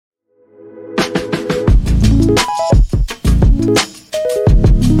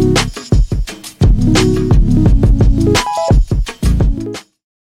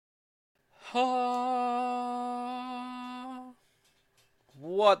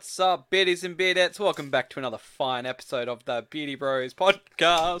What's up, beardies and beardettes? Welcome back to another fine episode of the Beardy Bros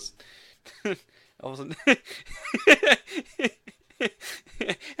podcast. I wasn't.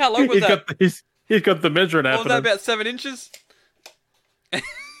 How long was that? He's got the measuring What was that, happening. about 7 inches?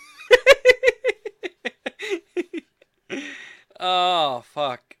 Oh,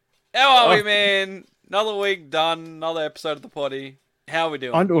 fuck. How are we, man? Another week done, another episode of the potty. How are we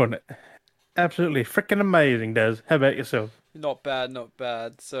doing? I'm doing it. Absolutely freaking amazing, Des. How about yourself? Not bad, not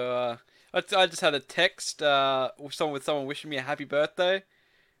bad. So, I just had a text with someone wishing me a happy birthday,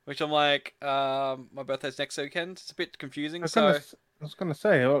 which I'm like, my birthday's next weekend. It's a bit confusing. I was gonna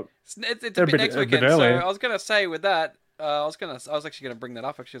say, It's a bit next weekend. So early. I was gonna say with that, I was actually gonna bring that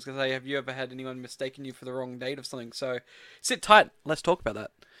up. Actually, I was gonna say, have you ever had anyone mistaken you for the wrong date of something? So, sit tight. Let's talk about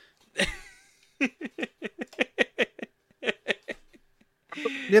that.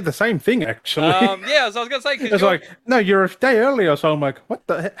 Yeah, the same thing actually. Yeah, so I was gonna say, It's like, no, you're a day earlier. So I'm like, what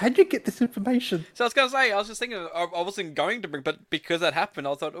the? How'd you get this information? So I was gonna say, I was just thinking, I wasn't going to bring, but because that happened,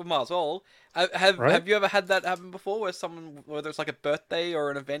 I thought, oh, might as well. Have you ever had that happen before, where whether it's like a birthday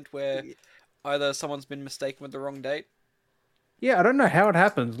or an event where either someone's been mistaken with the wrong date, Yeah, I don't know how it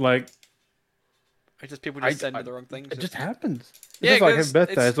happens. Like, or just people just send you the wrong things? it just happens. It's Yeah, just like a 'cause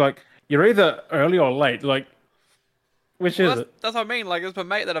birthday. It's like you're either early or late. Like, which is it? That's what I mean. Like, it's my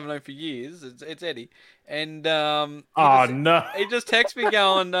mate that I've known for years. It's Eddie, and Oh no! he just texts me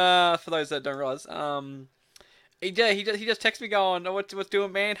going, for those that don't realize, he just texts me going, oh, what's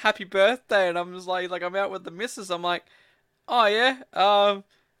doing, man? Happy birthday! And I'm just like I'm out with the missus. I'm like, oh yeah,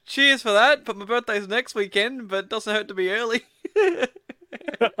 cheers for that. But my birthday's next weekend, but it doesn't hurt to be early. Hey,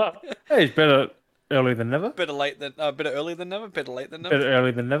 it's better early than never. Better early than never. Better late than never. Better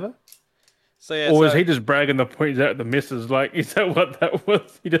early than never. So yeah. Or is he just bragging the points out the missus? Like, is that what that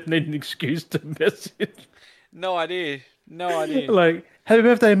was? He doesn't need an excuse to message. No idea. No idea. Like, happy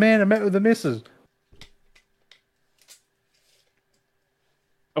birthday, man. I met with the missus.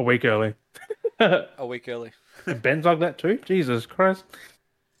 A week early. A week early. Ben's like that too? Jesus Christ.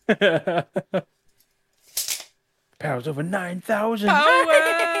 Power's over 9,000.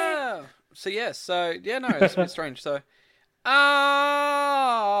 Power! So yeah, no, it's a bit strange. So,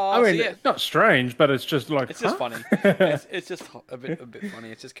 I mean, so yeah, it's not strange, but it's just like, it's just funny. It's just a bit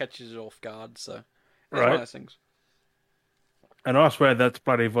funny. It just catches you off guard. So, it's one Right. of those things. And I swear that's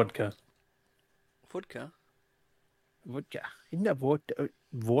bloody vodka. Vodka. Vodka. Isn't that water?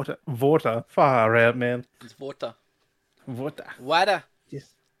 Water. Far out, man. It's water. Water. Water.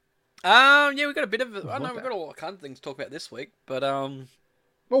 Yes. Yeah, we got a bit of. I know we've Water. got a lot of kind of things to talk about this week, but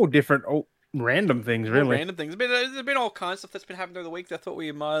All different, all random things, all really. random things. There's been all kinds of stuff that's been happening through the week. I thought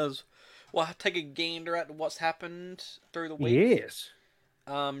we might as well take a gander at what's happened through the week. Yes.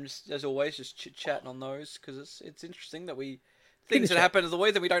 Just as always, just chit chatting on those because it's interesting that things that chat. happen as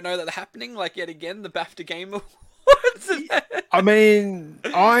always that we don't know that they're happening. Like yet again, the BAFTA Game Awards. I mean,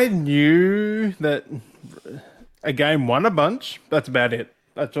 I knew that a game won a bunch. That's about it.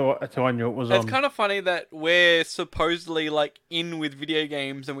 That's all I knew it was It's on. kind of funny that we're supposedly like in with video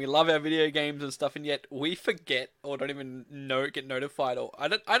games and we love our video games and stuff, and yet we forget or don't even get notified or I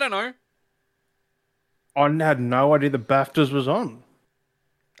don't know. I had no idea the BAFTAs was on.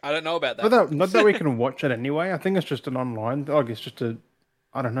 I don't know about that. Not that we can watch it anyway. I think it's just an online. I guess just a.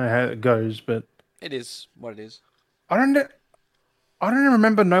 I don't know how it goes, but It is what it is. I don't know. I don't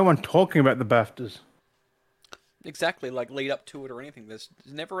remember no one talking about the BAFTAs. Exactly, like lead up to it or anything. There's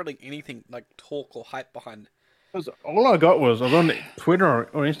never really anything like talk or hype behind it. 'Cause all I got was I was on Twitter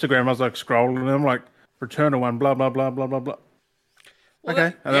or Instagram. I was like scrolling, and I'm like, "Return to one, blah blah blah blah blah blah." Well,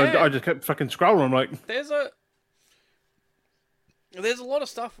 Okay, and yeah. I just kept fucking scrolling. I'm like, There's a lot of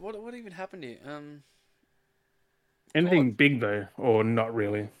stuff. What even happened here? anything big though, or not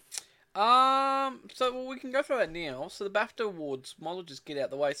really? So we can go through that now. So the BAFTA Awards, might as well just get out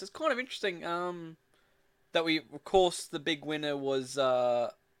the way. So it's kind of interesting. That of course, the big winner was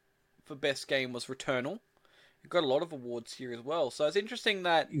for best game was Returnal. It got a lot of awards here as well. So it's interesting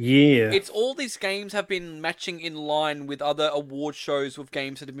that Yeah, it's all these games have been matching in line with other award shows with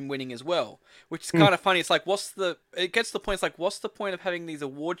games that have been winning as well, which is kind of funny. It's like, it gets to the point, it's like, what's the point of having these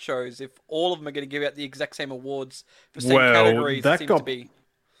award shows if all of them are going to give out the exact same awards for same categories? It seems to be.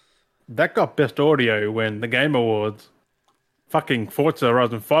 that got best audio when the Game Awards. Fucking Forza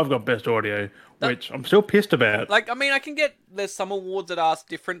Horizon 5 got best audio, which I'm still pissed about. Like, I mean, I can get there's some awards that are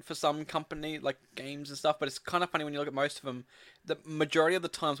different for some company, like games and stuff, but it's kind of funny when you look at most of them. The majority of the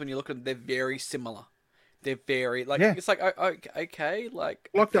times when you look at them, they're very similar. They're very like Yeah. it's like okay, like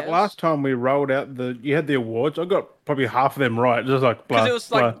I Like that guess. last time we rolled out you had the awards. I got probably half of them right. Just like Because blah it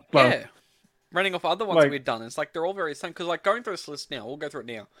was like blah blah. yeah, running off other ones that Like we've done. It's like they're all very same. Because like going through this list now, we'll go through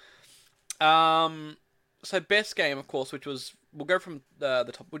it now. So best game, of course, which was we'll go from the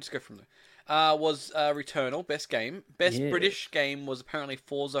top. We'll just go from there. Was Returnal best game. Best yeah, British game was apparently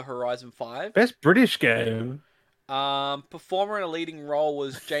Forza Horizon 5. best British game. Performer in a leading role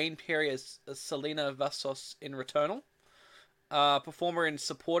was Jane Perry as Selena Vassos in Returnal. Performer in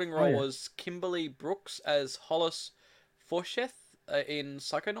supporting role yeah. was Kimberly Brooks as Hollis Forsyth in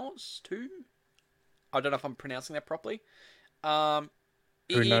Psychonauts 2. I don't know if I'm pronouncing that properly. Who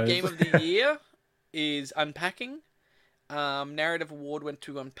EE knows? Game of the Year is Unpacking. Narrative Award went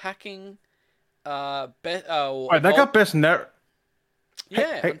to Unpacking. Wait, they got best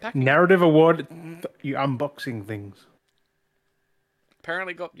Yeah, Unpacking. narrative award. You unboxing things.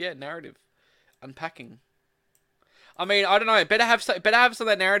 Apparently got narrative. Unpacking. I mean, I don't know. Better have some of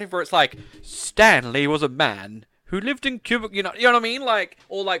that narrative where it's like Stanley was a man who lived in Cuba. You know what I mean? Like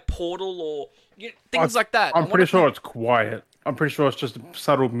or like Portal or things like that. I'm pretty sure it's quiet. I'm pretty sure it's just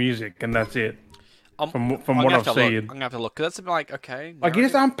subtle music and that's it. From what I've seen. I'm gonna have to look. Cause that's like okay. Like you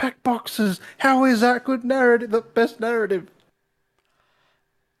just unpack boxes. How is that good narrative? The best narrative.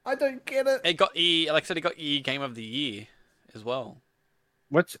 I don't get it. It got like I said, it got EE Game of the Year as well.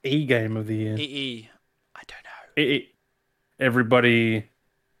 What's E game of the year? EE. I don't know. Everybody.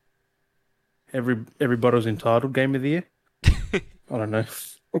 Everybody's entitled game of the year. I don't know.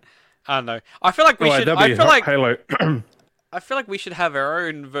 I don't know. I feel like we should. I feel like Halo. I feel like we should have our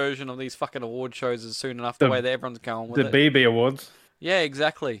own version of these fucking award shows as soon enough. The way that everyone's going with the it. BB Awards. Yeah,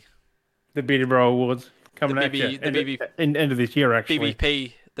 exactly. The BB Bro Awards coming The at you. The BB End of this year actually.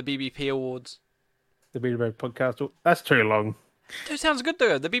 BBP. The BBP Awards. The BB Bro podcast. That's too long. That sounds good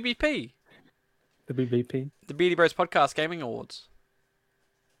though. The BBP. The BBP. The Beardy Bros Podcast Gaming Awards.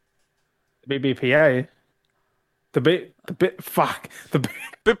 The BBPA. Fuck. The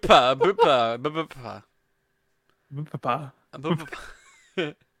Bupa. Bupa. Bupa. BBPA.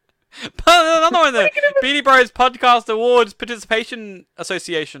 Another one there. Beardy Bros Podcast Awards Participation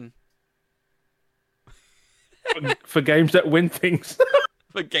Association. For games that win things.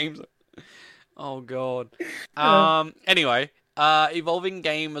 For games. Oh god. Anyway, evolving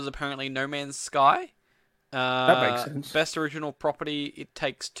game was apparently No Man's Sky. That makes sense. Best original property, It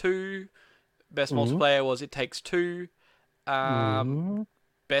Takes Two. Best multiplayer was It Takes Two.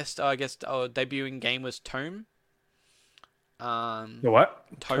 Best, I guess, debuting game was Tome. The what?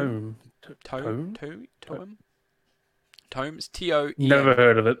 Tome. Tome. Tome's T-O-E-M. Never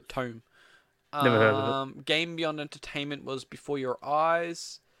heard of it. Tome. Never heard of it. Game Beyond Entertainment was Before Your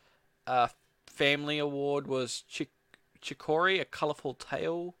Eyes. Family Award was Chicory, A Colorful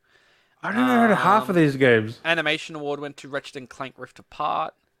Tale. I don't know half of these games. Animation Award went to Ratchet and Clank Rift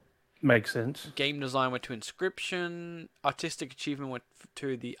Apart. Makes sense. Game Design went to Inscription. Artistic Achievement went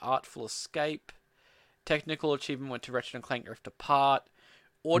to The Artful Escape. Technical Achievement went to Ratchet and Clank Rift Apart.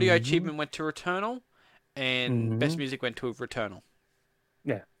 Audio Achievement went to Returnal. And Best Music went to Returnal.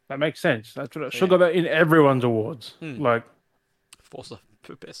 Yeah, that makes sense. That's what I should got that in everyone's awards. Like, Forza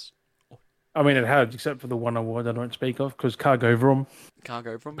for Best. I mean, it has, except for the one award I don't speak of, because Cargo Vroom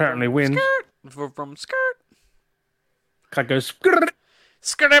apparently wins. From skirt. Cargo skirt.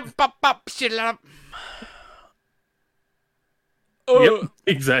 Skirt pop pop shit up. Yep,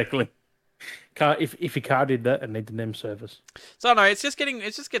 exactly. If your car did that, it needs an M service. So no, it just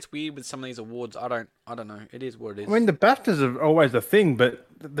gets weird with some of these awards. I don't know. It is what it is. I mean, the BAFTAs are always a thing, but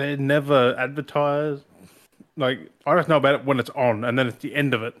they're never advertised. Like, I just know about it when it's on, and then it's the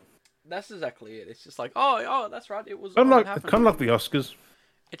end of it. That's exactly it. It's just like, oh, that's right. It was Kind of like the Oscars.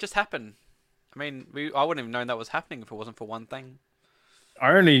 It just happened. I mean, I wouldn't have known that was happening if it wasn't for one thing.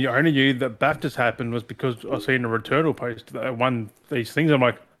 I only knew that BAFTAs happened was because I seen a Returnal post that won these things. I'm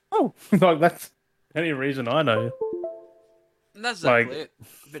like, oh, like that's the only reason I know. And that's exactly it.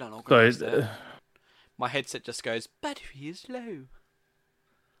 A bit unorganized there. My headset just goes, battery is low.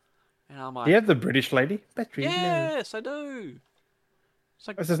 And I'm like, you have the British lady? Battery is low. Yes, I do. It's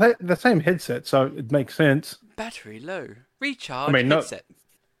like, it's the same headset, so it makes sense. Battery low. Recharge headset.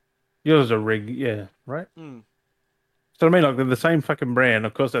 Yours is a rig, yeah, right? So I mean, like, they're the same fucking brand.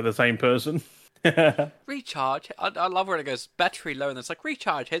 Of course, they're the same person. Recharge. I love where it goes battery low, and it's like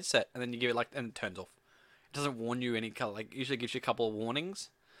recharge headset, and then you give it and it turns off. It doesn't warn you any color. Like, usually gives you a couple of warnings.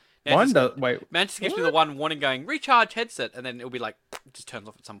 Mine does. Wait, man, just gives me the one warning going recharge headset, and then it'll be like it just turns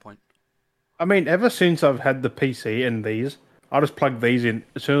off at some point. I mean, ever since I've had the PC and these, I just plug these in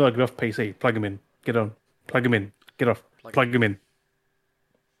as soon as I get off PC. Plug them in, get on. Plug them in, get off. Plug them in.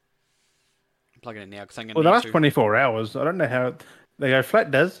 plugging it now because I'm going Well, to the need last to. 24 hours, I don't know how they go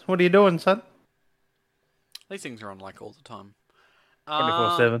flat. Does what are you doing, son? These things are on like all the time.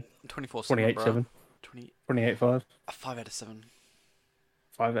 24/7, 24/7, bro. 28/7, 20, 28/5, a 5 out of 7.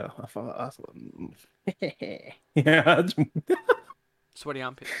 5 out. Yeah, Sweaty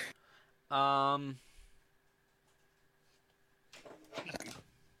armpit. Um,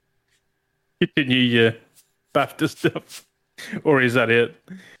 continue your BAFTA stuff, or is that it?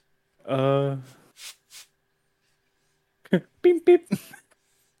 Uh, beep beep.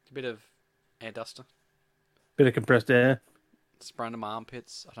 a bit of air duster. Bit of compressed air. Spraying my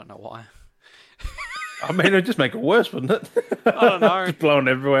armpits. I don't know why. I mean, it'd just make it worse, wouldn't it? I don't know. Just blowing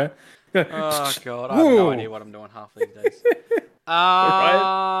everywhere. Oh god, I have no idea what I'm doing half these days.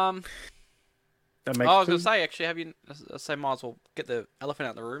 Right. That makes I was gonna two. say actually, might as well get the elephant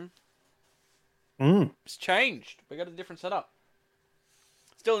out of the room. Mm, It's changed. We got a different setup.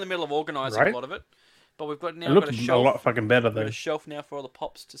 Still in the middle of organising right. a lot of it, but we've got It now got looks a a shelf. lot fucking better We've got though. a shelf now for all the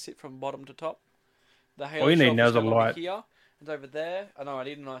pops to sit from bottom to top. The Halo All you need shelf now is is a no longer light. here. It's over there. I know I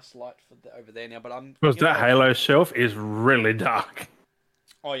need a nice light for over there now, but I'm. Because gonna that go- Halo shelf is really dark.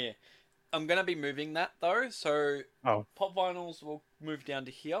 Oh yeah, I'm gonna be moving that though. So Oh. pop vinyls will move down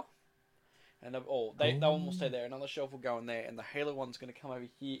to here, and they one will stay there. Another shelf will go in there, and the Halo one's gonna come over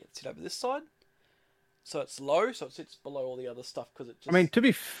here and sit over this side. So it's low, so it sits below all the other stuff because it just. I mean, to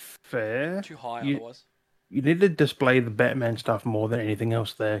be fair, too high you, otherwise. you need to display the Batman stuff more than anything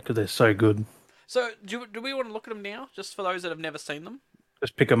else there because they're so good. So do we want to look at them now, just for those that have never seen them?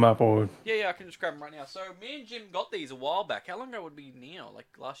 Just pick them up or Yeah, I can just grab them right now. So me and Jim got these a while back. How long ago would it be now? Like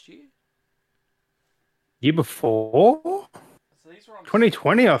last year? year before? So these were on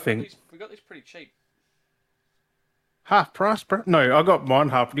 2020, I think. We got these pretty cheap. Half price, bro? No, I got mine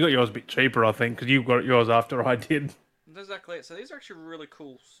half. You got yours a bit cheaper, I think, because you got yours after I did. That's exactly it. So these are actually really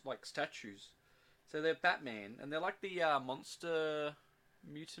cool, like statues. So they're Batman, and they're like the monster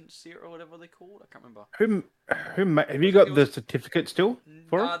mutant seer or whatever they're called. I can't remember. Have you got the certificate still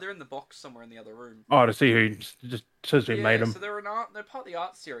for them? They're in the box somewhere in the other room. Oh, to see who just says who made them. So they're they're part of the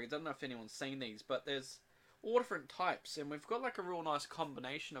art series. I don't know if anyone's seen these, but there's all different types, and we've got like a real nice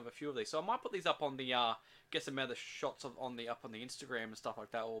combination of a few of these. So I might put these up on the get some other shots up on the Instagram and stuff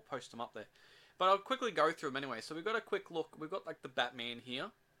like that, or post them up there. But I'll quickly go through them anyway. So we've got a quick look. We've got like the Batman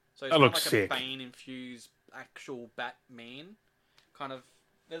here. So it's That looks like sick. a Bane infused actual Batman. Kind of.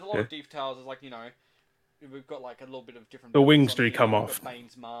 There's a lot of details. There's like we've got like a little bit of different. The wings on do here. come We've off. got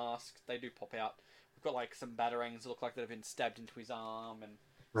Bane's mask. They do pop out. We've got like some batarangs that look like they've been stabbed into his arm and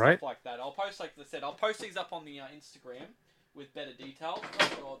Right. stuff like that. I'll post, like I said, I'll post these up on the Instagram with better details.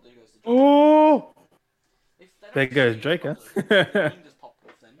 Oh, there goes the Joker. Oh, If they don't there goes see it Joker. properly, the wing just popped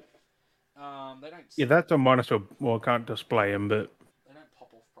off then. They don't. See Yeah, that's a minus. Well, I can't display them, but They don't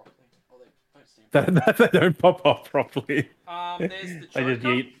pop off properly. Or they don't stand. they don't pop off properly. There's the They just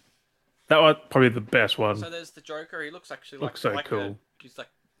Joker. yeet. That was probably the best one. So there's the Joker. He looks actually Looks so like cool. he's like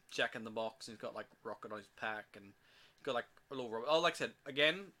Jack in the Box. He's got like rocket on his pack and he's got like a little robot. Oh, like I said,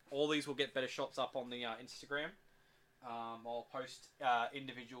 again, all these will get better shots up on the Instagram. I'll post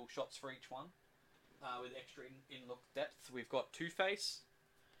individual shots for each one with extra in look depth. We've got Two-Face.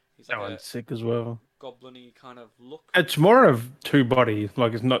 He's That like a one's sick as well. goblin-y kind of look. It's more of two bodies.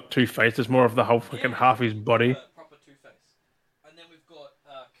 Like, it's not two faces. It's more of the whole fucking half his body. Proper Two-Face. And then we've got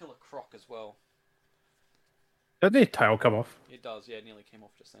Killer Croc as well. Doesn't his tail come off? It does, yeah, it nearly came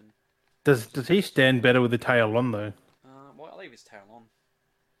off just then. Does he stand better with the tail on, though? Well, I'll leave his tail on.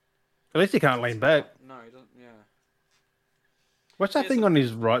 At least he can't lean back. No, he doesn't, yeah. What's that Yeah, thing so- on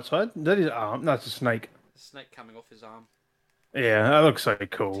his right side? Is that his arm? No, it's a snake. The snake coming off his arm. Yeah, that looks so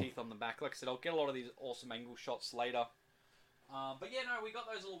cool. Teeth on the back. Like I said, I'll get a lot of these awesome angle shots later. But yeah, no, we got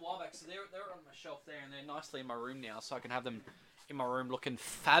those a little while back, so they're on my shelf there, and they're nicely in my room now, so I can have them in my room looking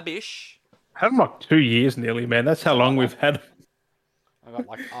fabbish. Had them like 2 years nearly, man. That's how long we've had. I got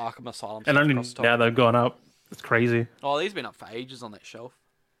like Arkham Asylum. And stuff only across the now top. they've gone up. It's crazy. Oh, these have been up for ages on that shelf.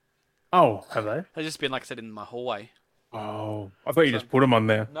 Oh, have they? They've just been, like I said, in my hallway. Oh, I thought you just put them on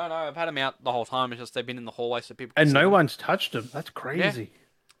there. No, I've had them out the whole time. It's just they've been in the hallway, so people. Can And see no them. one's touched them. That's crazy.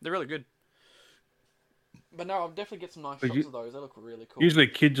 They're really good. But no, I'll definitely get some nice But shots of those. They look really cool. Usually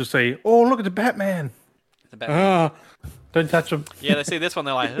kids will say, "Oh, look at the Batman." The Batman. Ah, don't touch them. Yeah, they see this one,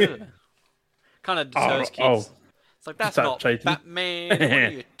 they're like, ugh. Kind of deters kids. It's like, that's Start not chasing. Batman. What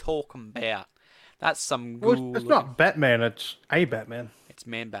are you talking about? That's some Well, ghoul. it's not Batman. It's a Batman. It's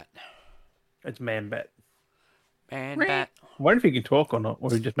Man-Bat. It's Man Bat. Man-Bat. I wonder if he can talk or not,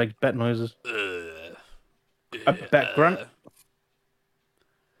 or he just makes bat noises. A bat grunt.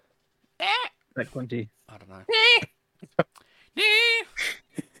 Bat grunty. I don't know.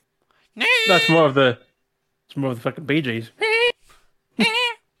 That's more of the. It's more of the fucking Bee Gees.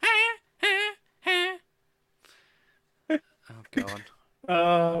 Oh god,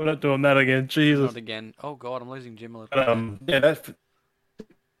 We're not doing that again. not Jesus. again. Oh god, I'm losing Jim a little bit. Yeah, that's.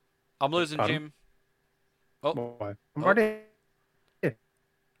 I'm losing Pardon? Jim. Oh, Why? I'm oh, right here.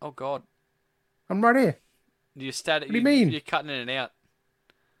 oh god. I'm right here. You static. What do you mean? You're cutting in and out.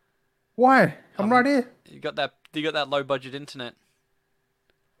 Why? I'm right Um, here. you got that? You got that low budget internet.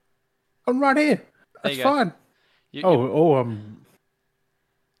 I'm right here. There That's you go. fine. You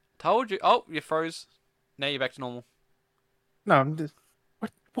told you. Oh, you froze. Now you're back to normal. no, I'm just.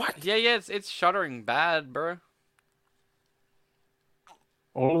 What? What? Yeah, yeah. It's shuddering bad, bro.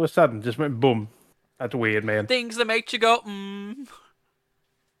 All of a sudden, just went boom. That's weird, man. Things that make you go Things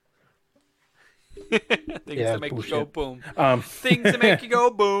Yeah, that that's make you go bullshit. boom. Um, Things that make you go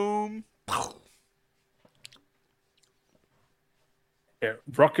boom. yeah,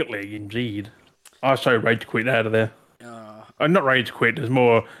 Rocket League, indeed. I so rage quit out of there. Uh, Not rage quit. There's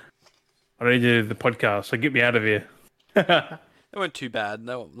more. I need to do the podcast, so get me out of here. they weren't too bad.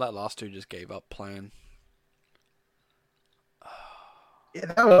 That last two just gave up playing.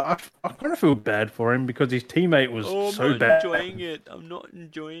 Yeah, I kind of feel bad for him because his teammate was Oh, I'm so not bad. enjoying it. I'm not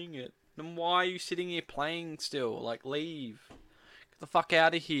enjoying it. Then why are you sitting here playing still? Like, leave. Get the fuck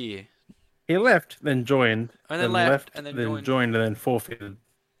out of here. He left, then joined, And then left, and then joined. joined, and then forfeited.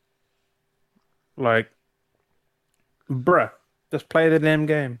 Like, bruh, just play the damn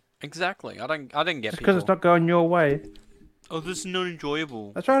game. Exactly. I didn't get Just people. because it's not going your way. Oh, this is not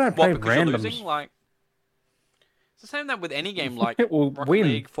enjoyable. That's why I don't What, play because you're losing? randoms. Like, it's the same that with any game, like It will Rocket win.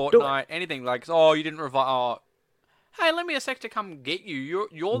 League, Do it. Fortnite, anything. Like, oh, you didn't revive. Oh, hey, lend me a sec to come get you.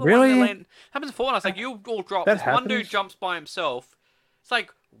 You're the one Really? that land. Happens in Fortnite. It's like you all drop. That This one dude happens? jumps by himself. It's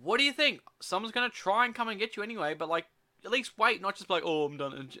like, what do you think? Someone's gonna try and come and get you anyway. But like, at least wait, not just like, oh, I'm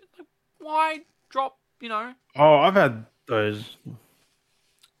done. And like, why drop? You know, Oh, I've had those.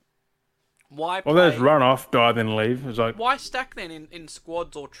 why Well, play? those run off, die, then leave. It's like, Why stack then in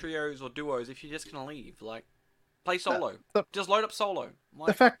squads or trios or duos if you're just gonna leave? Like, play solo. Just load up solo. the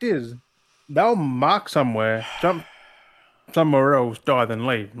Like, fact is, they'll mark somewhere, jump somewhere else, die, then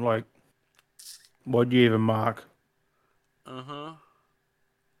leave. Like, what'd you even mark? uh-huh.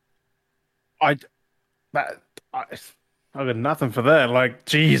 I, that, I got nothing for that. Like,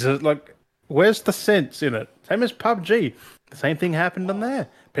 Jesus, like, where's the sense in it? Same as PUBG. The same thing happened on there.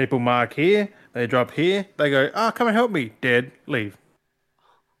 People mark here, they drop here, they go, come and help me. Dead, leave.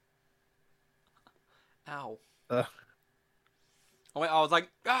 Ow. Uh, I was like,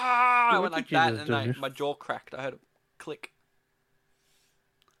 I What went like did you that, just and do? my jaw cracked. I heard a click.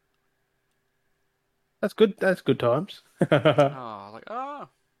 That's good. That's good times. But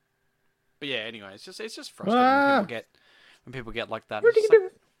yeah. Anyway, it's just frustrating Ah. when people get like that. What It's are just you like,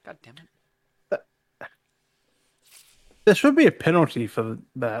 doing? God damn it. There should be a penalty for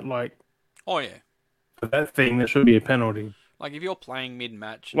that. Like, Oh yeah. for that thing, there should be a penalty. Like if you're playing mid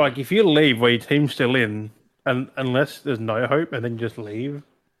match, Like, if you leave while your team's still in, and unless there's no hope, and then you just leave.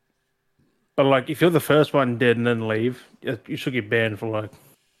 But like, if you're the first one dead and then leave, you should get banned for like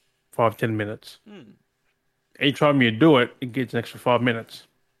 5-10 minutes. Each time you do it, it gets an extra 5 minutes.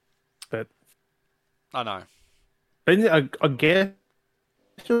 But I know. then I guess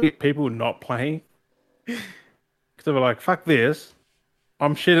you'll get people not playing because they were like, "Fuck this,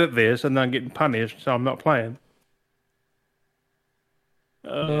 I'm shit at this," and then I'm getting punished, so I'm not playing.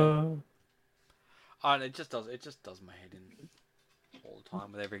 It just does my head in all the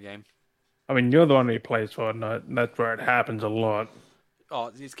time with every game. I mean, you're the one who plays Fortnite, and that's where it happens a lot.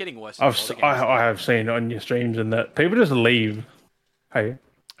 Oh, it's getting worse. In all the games. I have seen on your streams and that people just leave. Hey,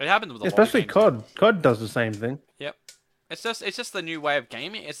 It happens with a lot of especially games. COD. COD does the same thing. Yep. It's just the new way of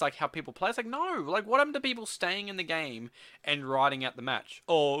gaming. It's like how people play. It's like no, like what happened to people staying in the game and riding out the match?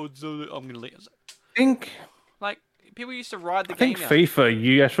 Oh, I'm gonna leave. Like people used to ride the I think game out. FIFA,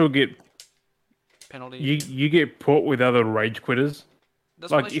 you actually get Penalty. you get put with other rage quitters.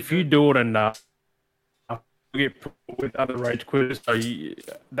 That's what Like they if should you do. do it enough, you get put with other rage quitters. So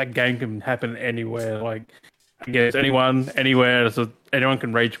that game can happen anywhere. Like I guess anyone, anywhere, so anyone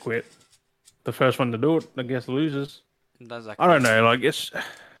can rage quit. The first one to do it, I guess, loses. That's I don't know. Like it's,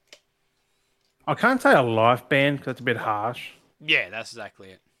 I can't say a life ban because that's a bit harsh. Yeah, that's exactly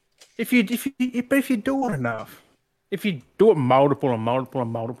it. But if you do it enough, if you do it multiple and multiple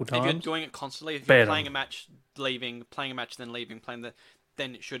and multiple If you're times, doing it constantly, if ban you're 'em. playing a match, leaving, playing a match, then leaving,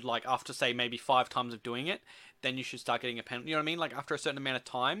 then it should like after say maybe 5 times of doing it, then you should start getting a penalty. You know what I mean? Like after a certain amount of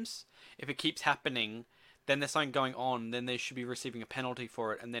times, if it keeps happening, then there's something going on. Then they should be receiving a penalty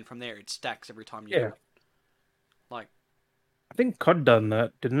for it, and then from there it stacks every time you do yeah. it. Like I think COD done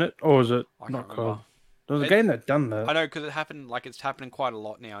that, didn't it? Or was it I can't not remember. COD? There was a It, game that done that. I know because it happened. Like it's happening quite a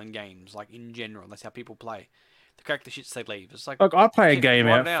lot now in games. Like in general, that's how people play. They crack the shits they leave. It's like Like I play a keep game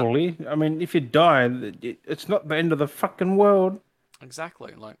ride it out out. fully. I mean, if you die, it's not the end of the fucking world.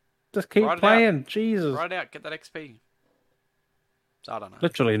 Exactly. Like Just keep ride it out. playing. Jesus. Ride it out. Get that XP. So I don't know.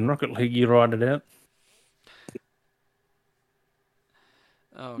 Literally in Rocket League, you ride it out.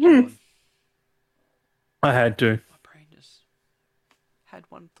 Oh god. I had to. My brain just had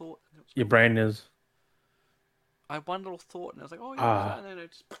one thought and it was Your gone. brain is. I had one little thought and I was like, oh yeah, Ah. and then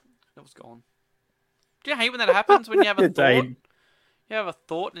it was gone. Do you hate when that happens? When you have a It's thought, a- you have a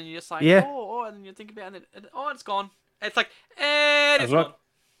thought and you're just like, Yeah. and then you think about it, and oh, it's gone. It's like, it is It's like, gone.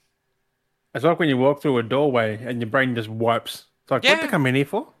 it's like when you walk through a doorway and your brain just wipes. It's like, what Yeah. did I come in here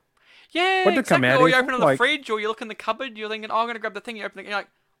for? Yeah, What did it come exactly. out Or you here open for? on the Like- fridge, or you look in the cupboard. You're thinking, oh, I'm gonna grab the thing. You open it, you're like,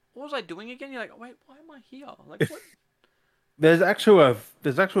 what was I doing again? You're like, wait, why am I here? Like, what? There's actually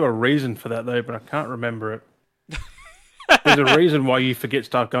a reason for that though, but I can't remember it. There's a reason why you forget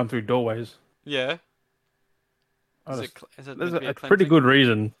start going through doorways. Yeah. I Is just- it meant There's to be a a pretty cleansing? good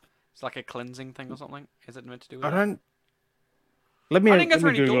reason. It's like a cleansing thing or something. Is it meant to do with I that? don't. Let me. I didn't go Let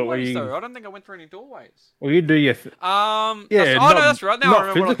through me any Google it. While doorways you, though. I don't think I went through any doorways. well, you do your. Yeah, no, that's right. Now I not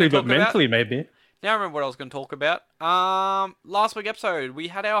remember what I was physically, going to but talk mentally, maybe. about. Now I remember what I was going to talk about. Last week episode we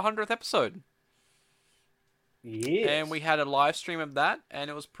had our 100th episode, Yes. and we had a live stream of that, and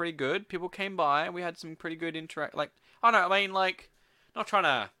it was pretty good. People came by, and we had some pretty good interact. Like, I don't know. I mean, like, not trying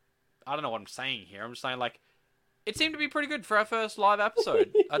to. I don't know what I'm saying here. I'm just saying like, it seemed to be pretty good for our first live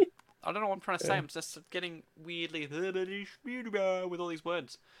episode. I don't know what I'm trying to say. I'm just getting weirdly with all these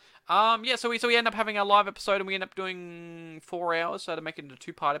words. Yeah, so we end up having our live episode and we end up doing 4 hours, so to make it into a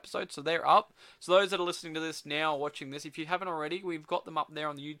 2-part episode. So they're up. So those that are listening to this now, watching this, if you haven't already, we've got them up there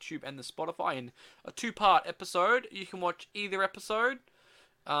on the YouTube and the Spotify in a 2-part episode. You can watch either episode.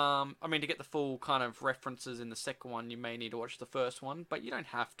 I mean, to get the full kind of references in the second one, you may need to watch the first one, but you don't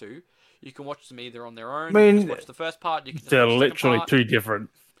have to. You can watch them either on their own. I mean, you can just watch the first part. You can just They're watch the second literally part. two different.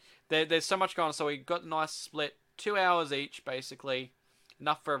 There's so much going on, so we got a nice split, 2 hours each, basically,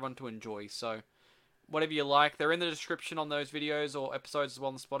 enough for everyone to enjoy. So, whatever you like, they're in the description on those videos or episodes as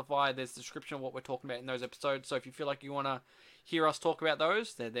well on Spotify. There's the description of what we're talking about in those episodes. So, if you feel like you want to hear us talk about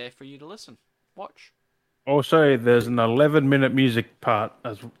those, they're there for you to listen, watch. Also, there's an 11-minute music part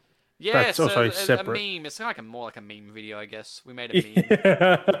as Yeah, That's so also a separate. meme. It's like more like a meme video, I guess. We made a meme.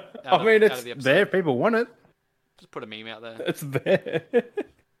 Yeah. Out I mean, of it's the episode. there. People want it. Just put a meme out there. It's there.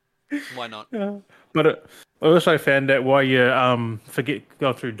 Why not? Yeah. But I also found out why you forget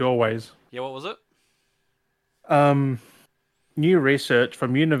go through doorways. Yeah, what was it? New research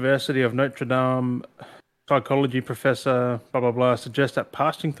from University of Notre Dame psychology professor blah blah blah suggests that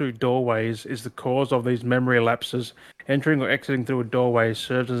passing through doorways is the cause of these memory lapses. Entering or exiting through a doorway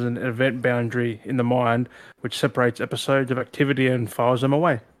serves as an event boundary in the mind, which separates episodes of activity and files them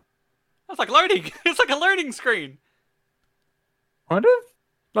away. That's like loading. It's like a loading screen. Kind of.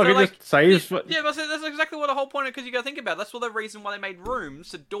 Like So, it just saves. Yeah, but that's exactly what the whole point of, because you gotta think about it. That's what the reason why they made rooms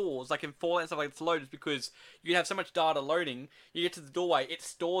to doors, like in Fallout and stuff like that, to load, is because you have so much data loading. You get to the doorway, it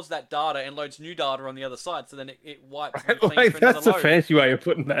stores that data and loads new data on the other side, so then it wipes. And cleans Like for that's another a load. fancy way of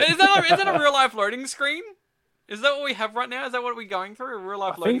putting that. Is that a real life loading screen? Is that what we have right now? Is that what we're going through? A real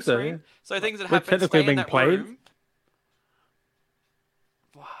life I loading think so, screen? yeah. So things that We're happen technically stay in being that played. room.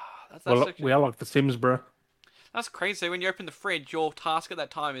 Wow, that's Well, actually, we are like the Sims, bro. that's crazy. When you open the fridge, your task at that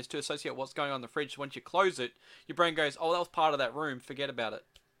time is to associate what's going on in the fridge. Once you close it, your brain goes, "Oh, that was part of that room. Forget about it."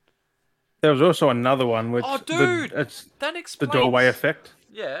 There was also another one which Oh, dude! it's That the explains doorway effect.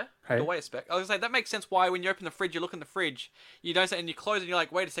 Yeah, Hey. doorway effect. I was gonna say that makes sense. Why when you open the fridge, you look in the fridge, you don't say, and you close it, and you're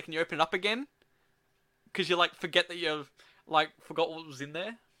like, "Wait a second," you open it up again, because you like forget that you like forgot what was in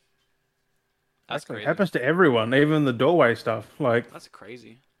there. That's Actually, crazy. it happens to everyone, even the doorway stuff. Like, That's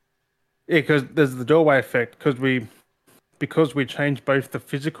crazy. yeah, because there's the doorway effect. Because we change both the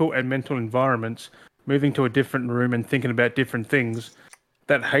physical and mental environments, moving to a different room and thinking about different things.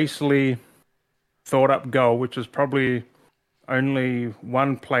 That hastily thought up goal, which is probably only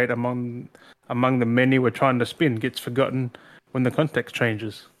one plate among the many we're trying to spin, gets forgotten when the context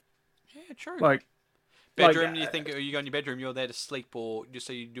changes. Yeah, true. Like bedroom, like, you think you go in your bedroom, you're there to sleep, or just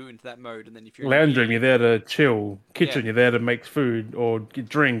so you do into that mode, and then if you're lounge in room, you're there to chill. Kitchen, Yeah. you're there to make food or get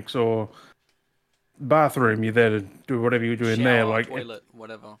drinks. Or bathroom, you're there to do whatever you do in there. shower, Like, toilet,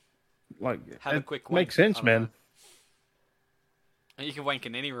 whatever. like Have a it quick wank. makes sense, I don't man. know. And you can wank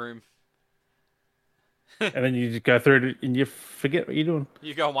in any room. And then you just go through it and you forget what you're doing.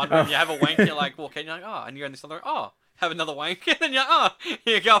 You go in one room, you have a wank, you're like, walk in, you're like, oh, and you're in this other room, oh, have another wank, and then you're, oh,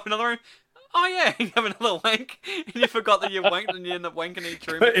 you go up another room, Oh yeah, you have another wank, and you forgot that you wanked, and you end up wanking each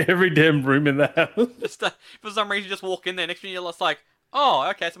room. Every damn room in the house. Just for some reason, you just walk in there. Next thing you're just like, oh,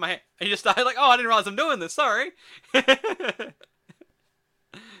 okay, it's my hand. And you just start like, oh, I didn't realize I'm doing this. Sorry.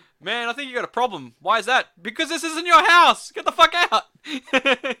 Man, I think you got a problem. Why is that? Because this isn't your house. Get the fuck out.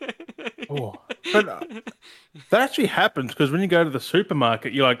 Oh, but that actually happens because when you go to the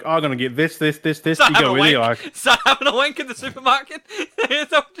supermarket, you're like, oh, I'm gonna get this. Start You having go a with you wank. like, Start having a wank in the supermarket.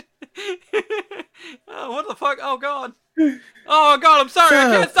 Oh, what the fuck? Oh god. Oh god, I'm sorry.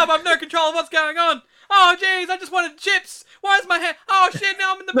 I can't stop. I have no control of what's going on. Oh jeez, I just wanted chips. Why is my hair? Oh shit,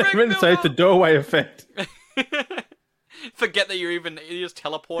 now I'm in the they brick meant to say it's the doorway effect. Forget that you're just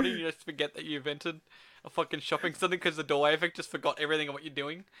teleporting. You just forget that you've entered a fucking shopping center because the doorway effect just forgot everything of what you're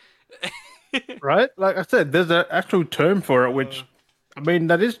doing. Right? Like I said, there's an actual term for it, which, I mean,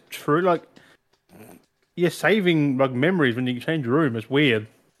 that is true. Like, you're saving like memories when you change your room. It's weird.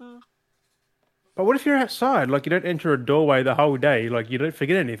 But what if you're outside? Like, you don't enter a doorway the whole day. Like, you don't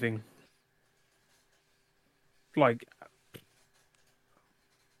forget anything. Like,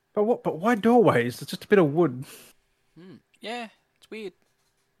 but what? But why doorways? It's just a bit of wood. Yeah, it's weird.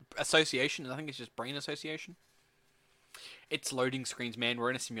 Association. I think it's just brain association. It's loading screens, man.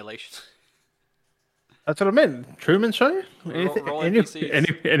 We're in a simulation. That's what I meant. Truman Show? We're all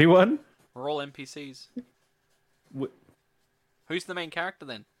NPCs. Anyone? We're all NPCs. Wh- Who's the main character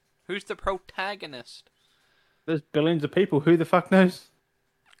then? Who's the protagonist? There's billions of people. Who the fuck knows?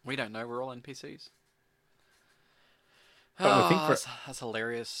 We don't know. We're all NPCs. But we think That's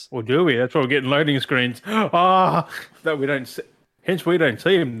hilarious. Or do we? That's why we're getting loading screens. Ah, that we don't see. Hence, we don't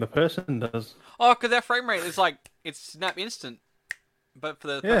see them. The person does. Oh, because their frame rate is like, it's snap instant. But for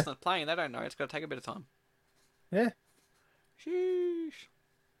the person that's playing, they don't know. It's got to take a bit of time. Yeah. Sheesh.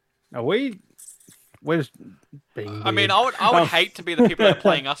 Are we? We're just being. I mean, I would hate to be the people that are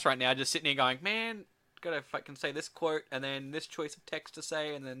playing us right now, just sitting here going, man, gotta fucking say this quote, and then this choice of text to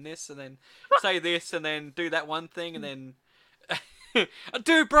say, and then this, and then say this, and then do that one thing, and then.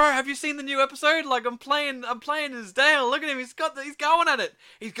 Dude, bro, have you seen the new episode? Like, I'm playing as Dale. Look at him. He's going at it.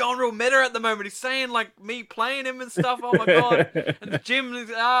 He's going real meta at the moment. He's saying like me playing him and stuff. Oh my god. And Jim is,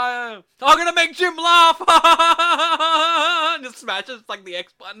 I'm gonna make Jim laugh. And just smashes like the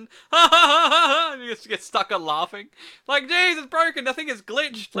X button. And you just get stuck on laughing. Like, geez, it's broken. I think it's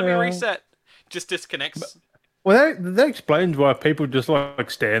glitched. Let me reset. Just disconnects. Well, that explains why people just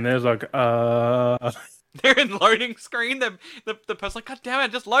like stand there. It's like, They're in loading screen. The person's like, God damn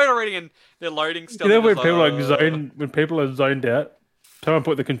it, just load already, and they're loading still. You know when people are zoned out, try and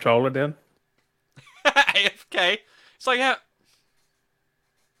put the controller down. AFK. It's like, yeah.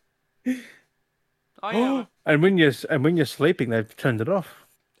 Oh yeah. And when you're sleeping, they've turned it off.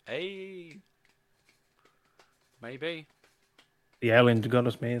 Hey. Maybe. The aliens got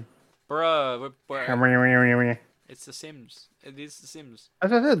us, man. Bruh, it's The Sims. It is The Sims.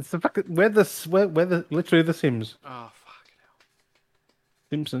 As I said, it's we're literally The Sims. Oh fucking hell.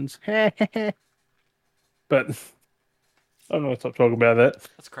 Simpsons. But I don't know. Stop talking about that.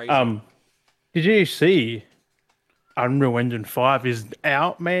 That's crazy. Did you see Unreal Engine 5 is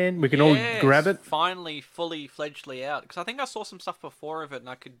out, man? We can all grab it. Finally, fully fledgedly out. Because I think I saw some stuff before of it, and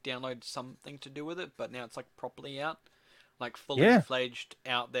I could download something to do with it. But now it's like properly out, like fully fledged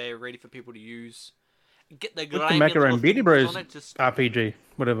out there, ready for people to use. Get the make our own Beady Bros RPG,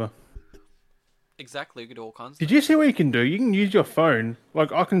 whatever. Exactly, you could do all kinds. Did you see what you can do? You can use your phone.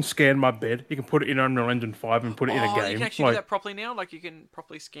 Like, I can scan my bed. You can put it in Unreal Engine 5 and put it in a game. You can actually do that properly now. Like, you can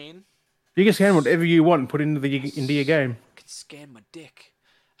properly scan. You can scan whatever you want and put it into your game. I can scan my dick.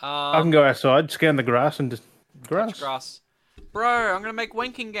 I can go outside, scan the grass, and just grass. Bro, I'm gonna make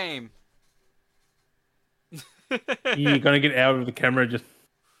wanking game. You're gonna get out of the camera just.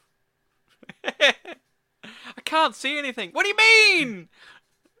 I can't see anything. What do you mean?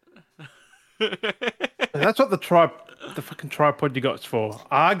 That's what the fucking tripod you got's for.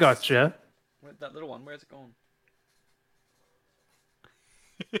 I gotcha. That little one, where's it gone?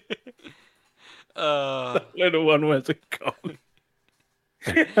 Little one, where's it gone?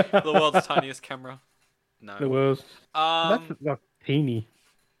 The world's tiniest camera. No. The world's. That's like teeny.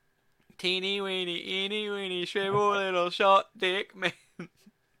 Teeny weeny, shrivel little short dick man.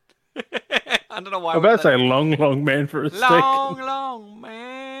 I don't know why. I'm about to say long man for a second. Long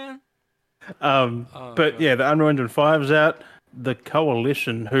man. But yeah, the Unreal Engine 5's out. The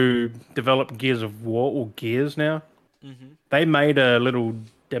Coalition, who developed Gears of War, or Gears now, they made a little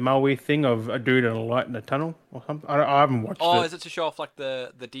demo-y thing of a dude in a light in a tunnel or something. I haven't watched it. Oh, is it to show off like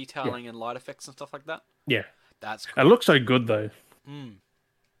the detailing and light effects and stuff like that? Yeah. That's cool. It looks so good though.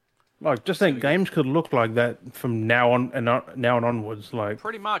 Like, just So think games could look like that from now and onwards. Like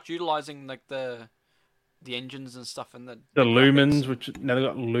pretty much utilizing like the engines and stuff and the the graphics. lumens, which now they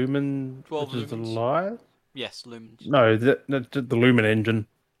got lumen, 12 which is the lumens. light. Yes, lumens. No, the lumen engine.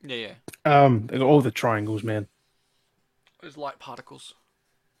 Yeah, yeah. They got all the triangles, man. Those light particles.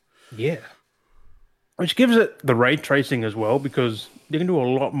 Yeah. Which gives it the ray tracing as well because you can do a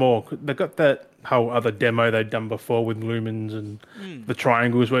lot more. They got that whole other demo they'd done before with lumens and the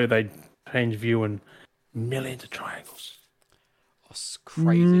triangles where they change view and millions of triangles. Oh, it's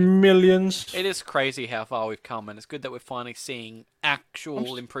crazy. Millions. It is crazy how far we've come, and it's good that we're finally seeing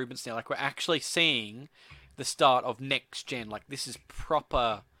actual improvements now. Like, we're actually seeing the start of next gen. Like, this is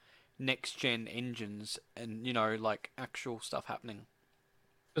proper next gen engines and, like, actual stuff happening.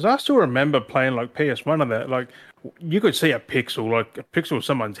 Because I still remember playing like PS1 and that. Like, you could see a pixel of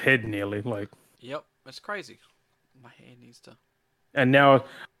someone's head nearly. Like, Yep, it's crazy. My hair needs to. and now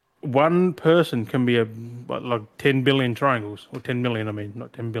one person can be like 10 billion triangles or 10 million. I mean,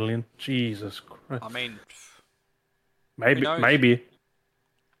 not 10 billion. Jesus Christ. I mean, Maybe, knows? maybe.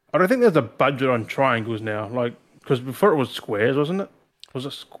 I don't think there's a budget on triangles now. Like, because before it was squares, wasn't it? Was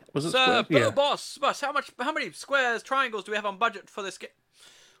it Sir, squares? Yeah. boss, how many squares, triangles do we have on budget for this game?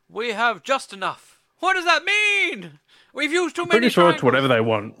 We have just enough. What does that mean? We've used too many Pretty sure triangles. it's whatever they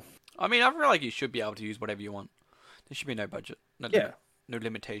want. I mean, I feel like you should be able to use whatever you want. There should be no budget. Yeah. No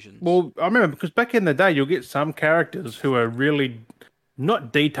limitations. Well, I remember because back in the day, you'll get some characters who are really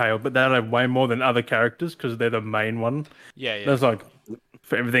not detailed, but they'll have way more than other characters because they're the main one. Yeah. There's like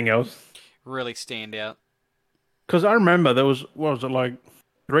for everything else. Really stand out. Because I remember there was, what was it, like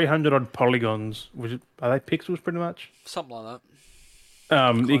 300 odd polygons. Are they pixels pretty much? Something like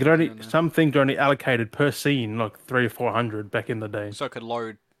that. You could only, some things are only allocated per scene, like 300 or 400 back in the day. So it could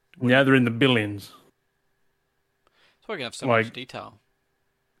load. Now they're in the billions. So we're gonna have so much detail.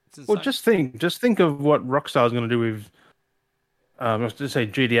 It's insane. Well, just think of what Rockstar's going to do with, let's just say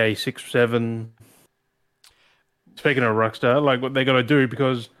GTA 6, 7. Speaking of Rockstar, like what they're going to do,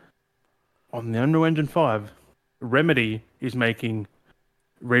 because on the Unreal Engine 5, Remedy is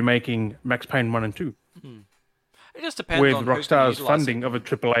remaking Max Payne 1 and 2. It just depends with on Rockstar's funding of a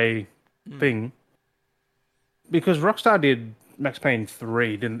AAA thing. Because Rockstar did Max Payne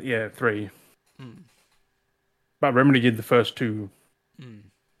 3, didn't? Yeah, 3. But Remedy did the first two.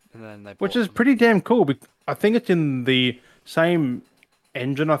 And then which is pretty damn cool. I think it's in the same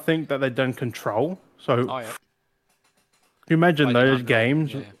engine, I think, that they've done Control. So, yeah. Can you imagine those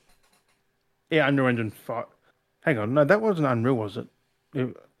games? Yeah. Yeah, Unreal Engine 5. Hang on, no, that wasn't Unreal, was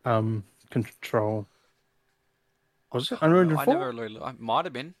it? Control. Was it Unreal Engine 4? I might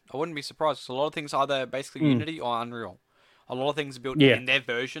have been. I wouldn't be surprised. Because a lot of things are either basically Unity or Unreal. A lot of things are built in their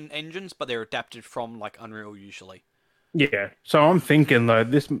version engines, but they're adapted from like Unreal usually. Yeah. So I'm thinking though,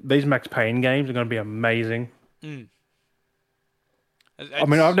 these Max Payne games are going to be amazing. I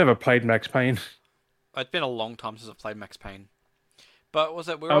mean, I've never played Max Payne. It's been a long time since I've played Max Payne. But was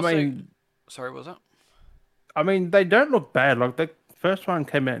it? Sorry, what was that? I mean, they don't look bad. Like the first one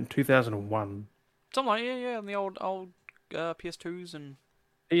came out in 2001. Something like on the old PS2s and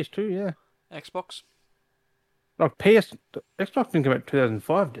PS2, yeah. Xbox. Like Xbox didn't come out in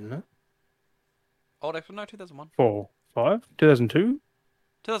 2005, didn't it? Old Xbox, no, 2001. 5? 2002?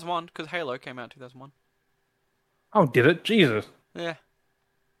 2001, because Halo came out in 2001. Oh, did it? Jesus. Yeah.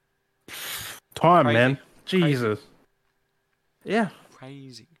 Time, Crazy. man. Jesus. Yeah.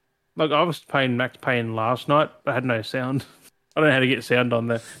 Crazy. Like, I was playing Max Payne last night, but I had no sound. I don't know how to get sound on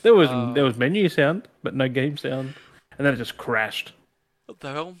there. There was menu sound, but no game sound. And then it just crashed. What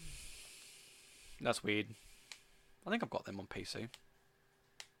the hell? That's weird. I think I've got them on PC.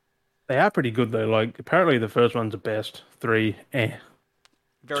 They are pretty good, though. Like, apparently the first one's the best. 3, Very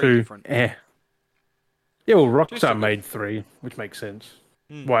 2, different. Yeah, well, Rockstar made 3, which makes sense.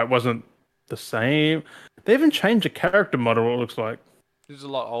 Why it wasn't the same. They even changed the character model, it looks like. He was a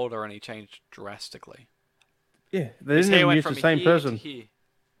lot older and he changed drastically. Yeah, they didn't even use the same person.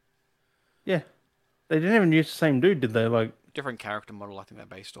 Yeah, they didn't even use the same dude, did they? Like different character model, I think they're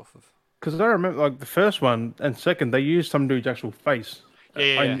based off of. Because I remember, like the first one and second, they used some dude's actual face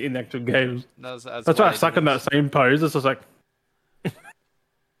in actual games. That's why I stuck in that same pose. It's just like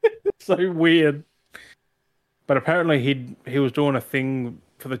so weird. But apparently he was doing a thing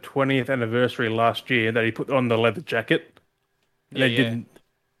for the 20th anniversary last year that he put on the leather jacket. And they didn't.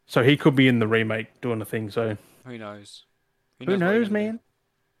 So he could be in the remake doing a thing. So who knows? Who knows, man?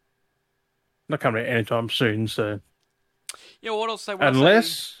 Not coming out anytime soon. So yeah, what else?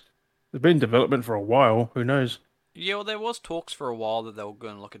 Unless there's been development for a while. Who knows? Yeah, well, there was talks for a while that they were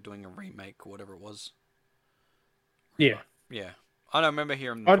going to look at doing a remake or whatever it was. Yeah. Yeah. I don't remember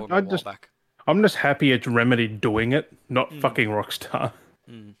hearing them I, talking I about it a while just, back. I'm just happy it's Remedy doing it, not Mm. fucking Rockstar.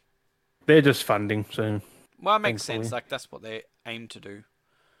 Mm. They're just funding, so Well, it makes thankfully. sense. Like that's what they aim to do,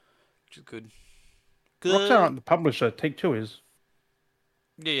 which is good. Rockstar Good. aren't the publisher. Take-Two is.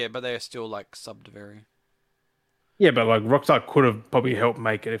 Yeah, but they are still like subsidiary. Yeah, but like Rockstar could have probably helped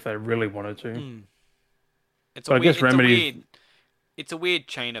make it if they really wanted to. Mm. It's a But I weird. guess Remedy's. It's a weird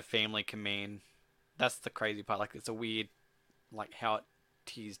chain of family command. That's the crazy part. Like it's a weird, like how it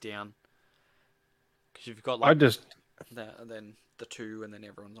tears down. Because you've got I like just. then the two, and then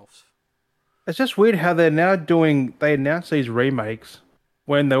everyone's off. It's just weird how they're now doing. They announce these remakes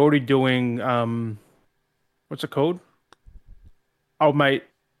when they're already doing. What's it called? Oh, mate.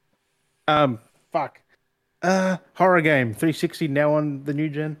 Um, fuck. Horror game 360 now on the new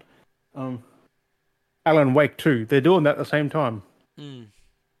gen. Um, Alan Wake 2. They're doing that at the same time Mm.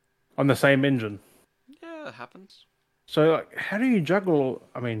 on the same engine. Yeah, it happens. So, like, how do you juggle?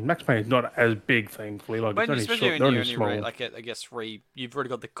 I mean, Max Payne is not as big, thankfully. Like, it's But only especially short. when They're you only only small. like I guess you've already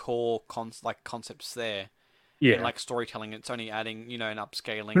got the core concepts there, and Yeah, like storytelling. It's only adding an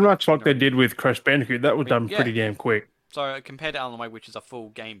upscaling. pretty much like they did with Crash Bandicoot. That was done Yeah. pretty damn quick. So compared to Alan Wake, which is a full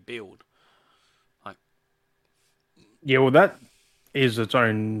game build, like Yeah, well, that is its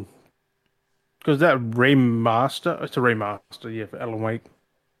own. Because that remaster, it's a remaster, yeah, for Alan Wake.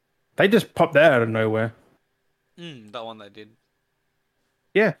 They just popped that out of nowhere. that one they did.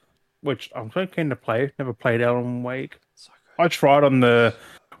 Yeah, which I'm so keen to play. Never played Alan Wake. So good. I tried on the.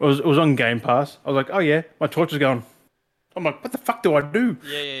 It was on Game Pass. I was like, oh yeah, my torch is going. I'm like, what the fuck do I do?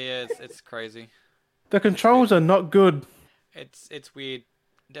 Yeah. It's crazy. The controls are not good. It's weird.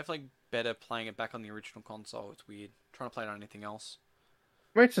 Definitely better playing it back on the original console. It's weird. Trying to play it on anything else.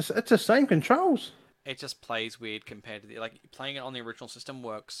 I mean, it's the same controls. It just plays weird compared to playing it on the original system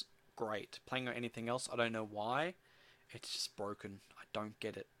works great. Playing on anything else, I don't know why. It's just broken. I don't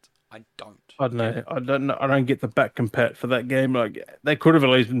get it. I don't. I don't get know. it. I don't know. I don't get the back compat for that game. Like they could have at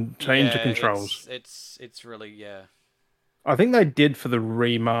least changed the Yeah, controls. it's really yeah. I think they did for the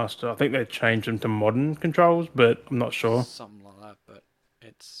remaster. I think they changed them to modern controls, but I'm not sure. Something like that, but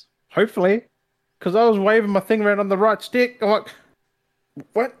it's Hopefully, because I was waving my thing around on the right stick. I'm like,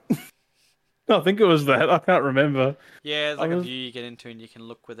 what? I think it was that. I can't remember. yeah. There's I like a was view you get into, and you can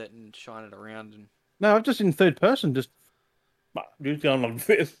look with it and shine it around, and no, I'm just in third person. Just going like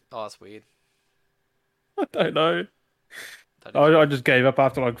this. oh, that's weird. I don't know. That I just gave up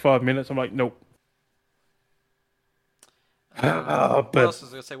after like 5 minutes. I'm like, nope. What But else was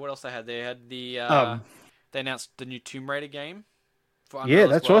I gonna say? What else they had? They had the um, they announced the new Tomb Raider game for yeah, Unreal as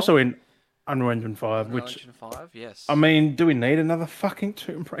that's well. also in Unreal Engine 5. Unreal Which Engine 5, yes. I mean, do we need another fucking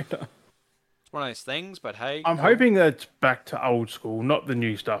Tomb Raider? It's one of those things, but hey, I'm cool. hoping that it's back to old school, not the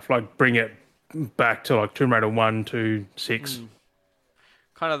new stuff. Like bring it back to like Tomb Raider 1, 2, 6.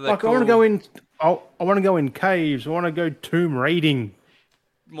 Kind of the Like I want to go in. I want to go in caves. I want to go tomb raiding.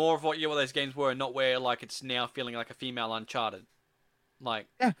 more of what those games were, not where like it's now feeling like a female Uncharted. Like,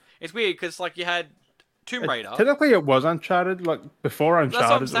 Yeah. it's weird because like you had Tomb Raider. Technically, it was Uncharted. Like before That's what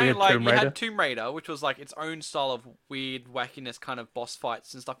I'm Uncharted, we saying. had Like Tomb you Raider. had Tomb Raider, which was like its own style of weird wackiness, kind of boss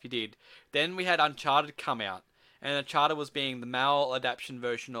fights and stuff you did. Then we had Uncharted come out, and Uncharted was being the male adaptation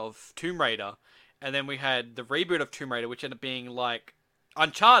version of Tomb Raider, and then we had the reboot of Tomb Raider, which ended up being like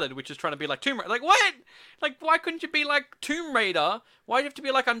Uncharted, which is trying to be like Tomb Raider. Like what? Like why couldn't you be like Tomb Raider? Why do you have to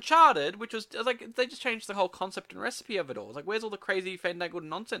be like Uncharted? Which was like they just changed the whole concept and recipe of it all. It's like where's all the crazy fandangled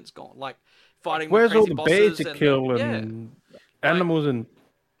nonsense gone? Like fighting Where's the all crazy the bosses bears to and kill yeah, and animals and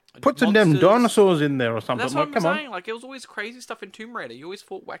put some monsters. damn dinosaurs in there or something? That's Like, what I'm come saying. on. Like it was always crazy stuff in Tomb Raider. You always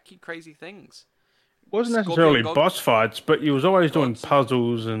fought wacky, crazy things. It wasn't Scorpion necessarily God- boss fights, but you was always doing gods.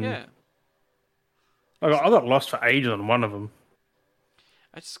 puzzles and. Yeah, Like, I got lost for ages on one of them,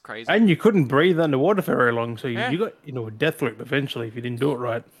 that's just crazy. and you couldn't breathe underwater for very long, so Yeah. you got a death loop eventually if you didn't do it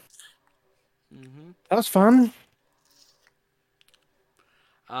right. hmm That was fun.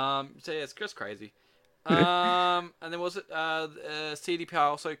 So yeah, it's just crazy. And then was it CDPR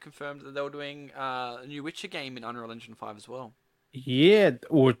also confirmed that they were doing a new Witcher game in Unreal Engine 5 as well. Yeah,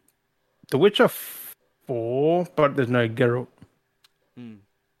 or The Witcher 4, but there's no Geralt. Hmm.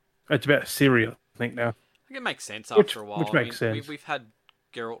 It's about Syria, I think now. I think it makes sense Which- after a while. which makes sense. We've had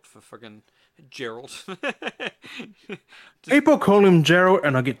Geralt for friggin' Gerald. People call him Geralt,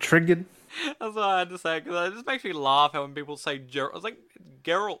 and I get triggered. That's what I had to say, because it just makes me laugh how when people say Geralt. I was like,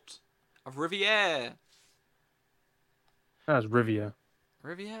 Geralt of Riviera. That's Rivia.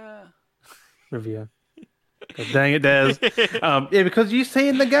 Riviera. Rivia. God dang it, Daz. Yeah, because you see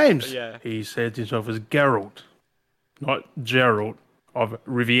in the games, Yeah. he says himself as Geralt, not Geralt of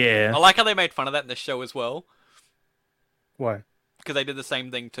Riviera. I like how they made fun of that in the show as well. Why? because they did the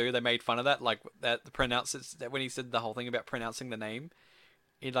same thing too. They made fun of that, like that the pronounce when he said the whole thing about pronouncing the name.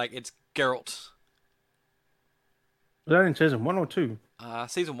 It's Geralt. Was that in season 1 or 2?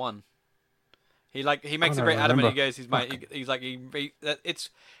 Season 1. He I makes a don't very adamant. He remember. goes, he's my. Fuck. He's like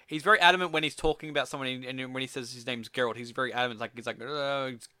he's very adamant when he's talking about someone, and when he says his name's Geralt, he's very adamant. Like he's like,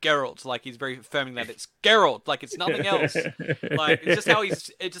 it's Geralt. Like he's very affirming that it's Geralt. Like it's nothing else. Like it's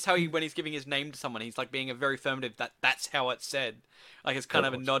just how he when he's giving his name to someone, he's like being a very affirmative that that's how it's said. Like it's kind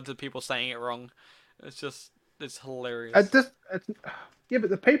of a nod to people saying it wrong. It's hilarious. Yeah, but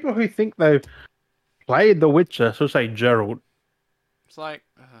the people who think they've played The Witcher should say Gerald. It's like.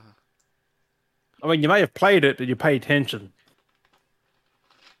 I mean, you may have played it, but you pay attention.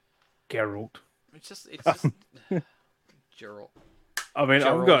 Geralt. It's just Geralt. I mean,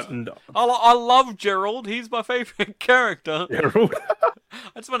 Gerald. I've gotten I love Gerald. He's my favorite character. Geralt.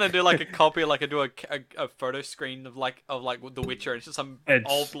 I just want to do like a copy, like I do a photo screen of like The Witcher. And it's just some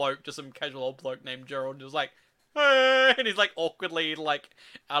old bloke, just some casual old bloke named Gerald, just like, hey, and he's like awkwardly like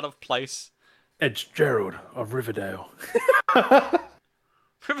out of place. It's Gerald of Riverdale.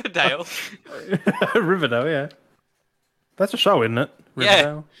 Riverdale. Riverdale, yeah. That's a show, isn't it? Yeah.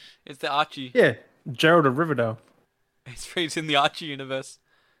 Riverdale. It's the Archie. Yeah, Gerald of Riverdale. He's in the Archie universe.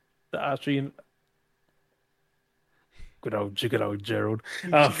 The Archie. Good old Gerald.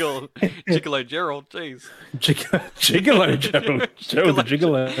 Gigolo Gerald, jeez. Gigolo Gerald. Gerald the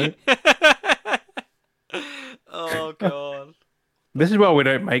Gigolo. Oh, God. This is why we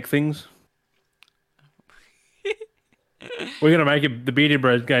don't make things. We're going to make it, the Beardy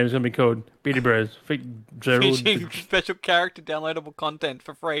Bros game is going to be called Beardy Bros. Gerald. Featuring special character downloadable content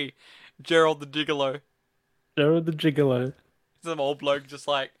for free. Gerald the Gigolo. Gerald the Gigolo. Some old bloke just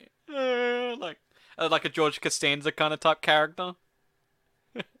like a George Costanza kind of type character.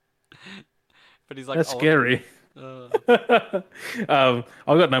 But he's like, that's scary. I've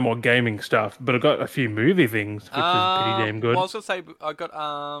got no more gaming stuff, but I've got a few movie things, which is pretty damn good. Well, I was gonna say I got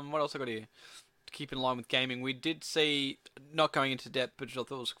what else I got here? To keep in line with gaming, we did see, not going into depth, but I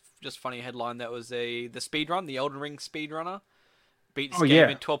thought it was just a funny headline. That was the speedrun, the Elden Ring speedrunner beat this game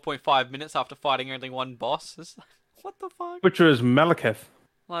in 12.5 minutes after fighting only one boss. It's like, what the fuck? Which was Malekith.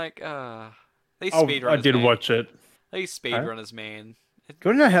 Like, these speedrunners. I did watch it. These speedrunners, man. Do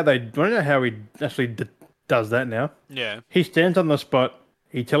you want to know how he actually does that now? Yeah. He stands on the spot.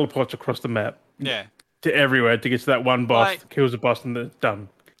 He teleports across the map. Yeah. To everywhere to get to that one boss, Like, kills the boss, and it's done.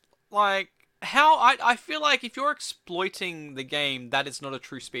 Like, how I feel like if you're exploiting the game, that is not a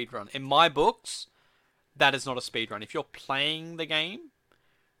true speedrun. In my books, that is not a speedrun. If you're playing the game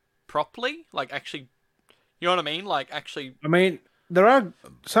properly, like actually, you know what I mean? Like actually. I mean, there are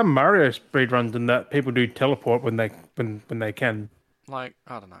some Mario speedruns in that people do teleport when they can. Like,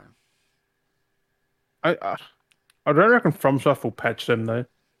 I don't know. I don't reckon FromSoft will patch them though.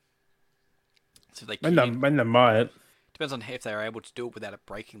 So they when they might. Depends on if they're able to do it without it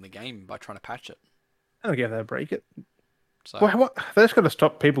breaking the game by trying to patch it. I don't get they break it. So what? They just got to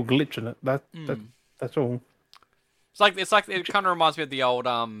stop people glitching it. That's all. It's like it kind of reminds me of the old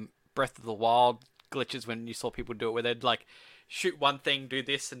Breath of the Wild glitches when you saw people do it, where they'd like shoot one thing, do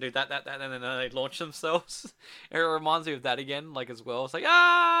this, and do that, and then they'd launch themselves. It reminds me of that again, like as well. It's like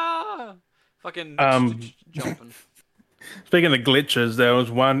fucking jumping. Speaking of glitches, there was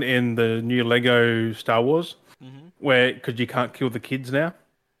one in the new Lego Star Wars where because you can't kill the kids now.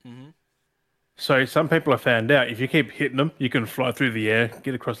 So some people have found out if you keep hitting them, you can fly through the air,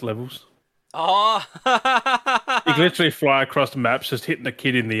 get across levels. Oh! You can literally fly across the maps, just hitting a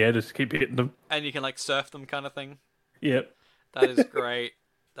kid in the air, just keep hitting them. And you can like surf them, kind of thing. Yep. That is great.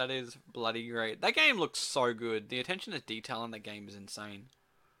 That is bloody great. That game looks so good. The attention to detail in that game is insane.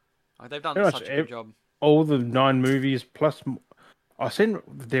 Like they've done such a good job. All the 9 movies plus, I seen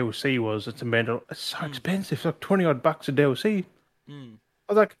what the DLC was. It's so expensive. It's like $20 odd a DLC. I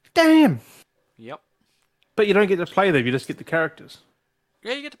was like, damn. Yep. But you don't get to play them. You just get the characters.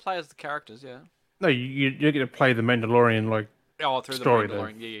 Yeah, you get to play as the characters. Yeah. No, you get to play the Mandalorian Through story the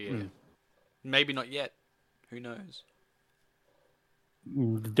Mandalorian. Yeah. Maybe not yet. Who knows?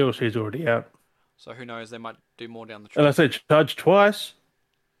 The DLC is already out. So who knows? They might do more down the track. And I said charge twice.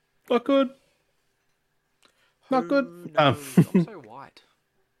 Not good. Not good. I'm so white.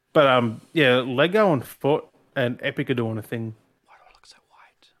 But yeah, Lego and Epic are doing a thing. Why do I look so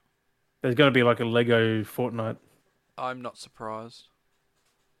white? There's going to be like a Lego Fortnite. I'm not surprised.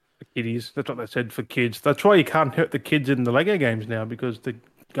 For kiddies. That's what they said for kids. That's why you can't hurt the kids in the Lego games now because they're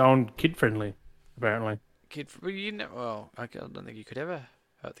going kid friendly, apparently. I don't think you could ever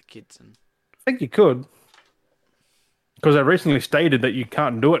hurt the kids. And I think you could. Because they recently stated that you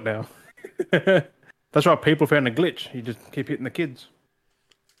can't do it now. That's why people found a glitch. You just keep hitting the kids.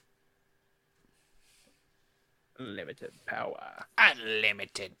 Limited power.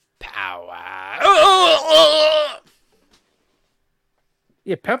 Unlimited power.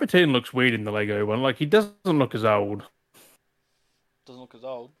 Yeah, Palpatine looks weird in the Lego one. Like, he doesn't look as old. Doesn't look as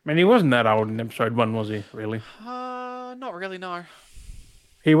old. I mean, he wasn't that old in episode 1, was he, really? Not really, no.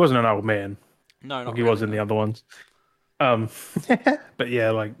 He wasn't an old man. No, not Like he really, was in no. the other ones. But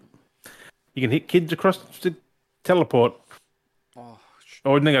yeah, like, you can hit kids across the teleport. Oh, I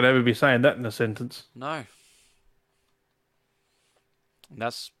wouldn't think I'd ever be saying that in a sentence. no. And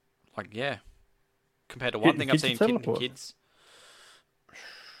that's, like, yeah. Compared to one Hitting thing I've kids to seen hitting teleport. kids.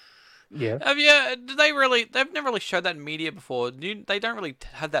 Yeah. They've never really showed that in media before. They don't really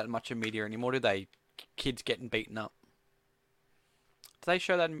have that much in media anymore, do they? Kids getting beaten up. Do they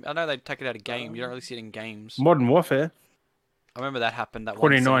show that? I know they take it out of game. You don't really see it in games. Modern Warfare, I remember that happened. That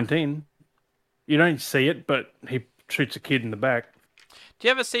one scene. 2019. You don't see it, but he shoots a kid in the back. Do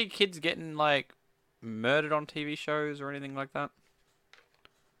you ever see kids getting like murdered on TV shows or anything like that?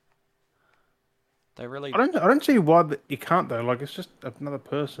 They really. I don't see why you can't though. Like, it's just another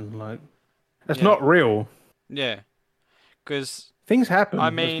person. Like, it's Yeah. not real. Yeah. Because Things happen. I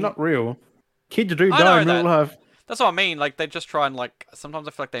It's mean- not real. Kids do I die know in real that. life. that's what I mean. Like they just try and like. Sometimes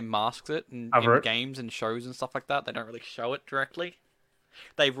I feel like they mask it in Cover it. games and shows and stuff like that. They don't really show it directly.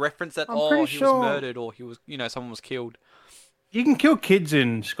 They reference that. I'm Oh, pretty he sure- was murdered, or he was. Someone was killed. You can kill kids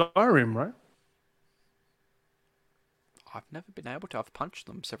in Skyrim, right? I've never been able to. I've punched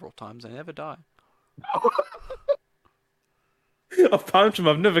them several times. They never die. I've punched them.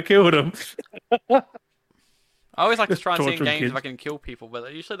 I've never killed them. I always like to try and see in Torturing games if kids. I can kill people,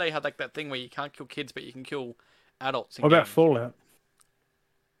 but usually they have like that thing where you can't kill kids, but you can kill adults in What about games. Fallout?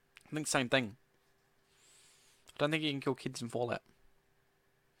 I think same thing. I don't think you can kill kids in Fallout.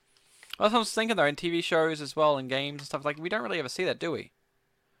 That's what I was thinking though, in TV shows as well, and games and stuff, like we don't really ever see that, do we?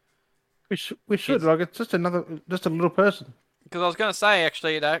 We should. Kids. Like, it's just a little person. Because I was gonna say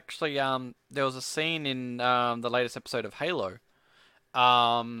actually, there was a scene in the latest episode of Halo,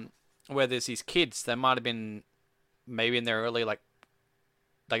 where there's these kids. They might have been maybe in their early like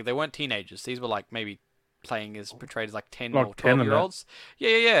they weren't teenagers. These were like maybe playing as portrayed as like 10 Like or 10 and 12-year-olds.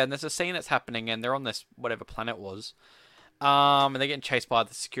 Yeah. And there's a scene that's happening, and they're on this whatever planet it was. And they're getting chased by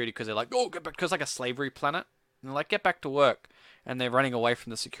the security because they're like, oh, get back, because it's like a slavery planet. And they're like, get back to work. And they're running away from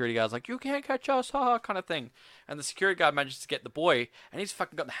the security guards, like, you can't catch us, haha, kind of thing. And the security guard manages to get the boy, and he's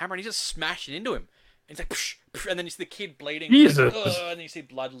fucking got the hammer, and he's just smashing into him. And he's like, psh, psh, and then you see the kid bleeding. Jesus. Like, and then you see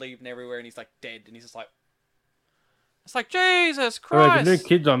blood leaving everywhere, and he's like dead. And he's just like, it's like, Jesus So they can Christ. do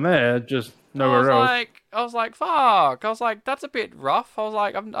kids on there, just nowhere else. I was like, fuck. I was like, that's a bit rough. I was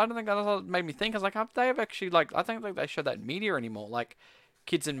like, I don't think that's what made me think. I was like, have they ever actually, like, I don't think they show that in media anymore. Like,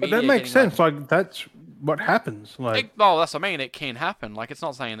 kids in But media. that makes getting, sense. Like, that's what happens. Like, well, that's what I mean. It can happen. Like, it's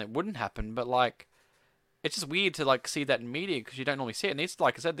not saying it wouldn't happen, but, like, it's just weird to, like, see that in media because you don't normally see it. And it's,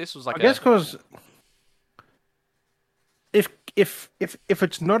 like I said, this was like I guess because if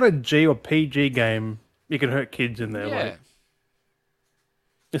it's not a G or PG game, you can hurt kids in there. yeah. Like,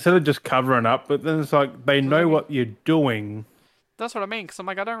 instead of just covering up, but then it's like they know what you're doing. That's what I mean. Because I'm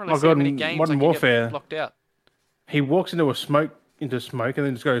like, I don't really Oh, see God, many in games Modern like, you Warfare- get locked out. He walks into smoke, and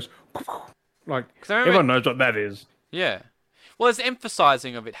then just goes like 'Cause I remember- everyone knows what that is. Yeah. Well, there's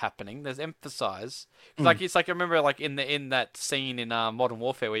emphasizing of it happening. There's emphasize. Like it's like I remember like in that scene in Modern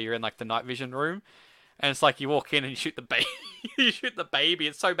Warfare where you're in like the night vision room, and it's like you walk in and you shoot the baby. You shoot the baby.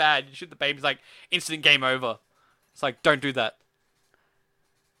 It's so bad. You shoot the baby. It's like instant game over. It's like don't do that.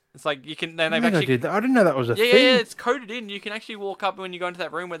 It's like you can. Then I they've think I actually. did that. I didn't know that was a Yeah, thing. it's coded in. You can actually walk up when you go into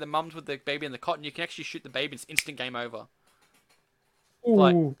that room where the mum's with the baby in the cot, and you can actually shoot the baby. It's instant game over.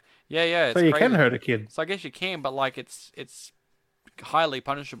 like- Ooh. Yeah. It's So you crazy. can hurt a kid. So I guess you can, but like it's highly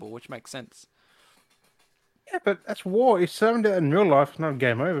punishable, which makes sense. Yeah, but that's war. If someone did that in real life, it's not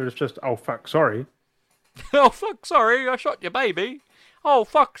game over. It's just, oh, fuck, sorry. Oh fuck! Sorry, I shot your baby. Oh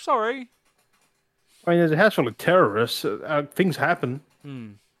fuck! Sorry. I mean, there's a house full of terrorists. Things happen.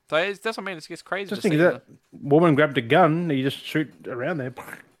 So that's what I mean. It's crazy. Just to think see of that woman grabbed a gun, you just shoot around there.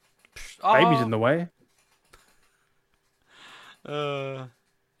 Baby's in the way. Yeah,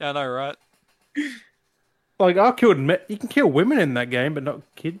 I know, right? Like, you can kill women in that game, but not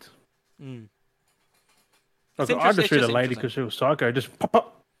kids. Mm. Like, It's I just shoot a interesting- lady because she was psycho. Just pop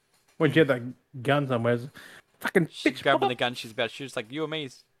up. When she had that gun somewhere. Fucking She's bitch. grabbing Pop the up. gun. She's about. She's like, you or me,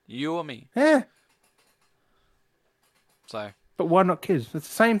 you or me. Yeah, So but why not kids? It's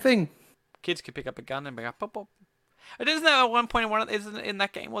the same thing. kids could pick up a gun and be like, pop, pop. It isn't there at one point isn't it in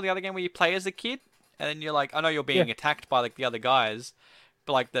that game or the other game where you play as a kid and then you're like, I know you're being Yeah. attacked by like the other guys,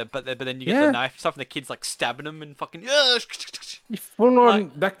 but then you get the knife stuff, and the kid's like stabbing him and fucking. You full on,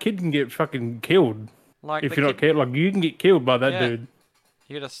 Like- that kid can get fucking killed Like if the you're not kid, careful. Like you can get killed by that Yeah. dude,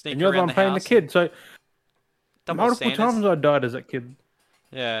 you gotta sneak and you're the around one the playing the house. kid. So Double multiple standards. times I died as that kid.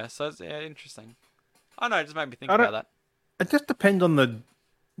 Yeah, so it's interesting. I know, it just made me think I don't- about It just depends on the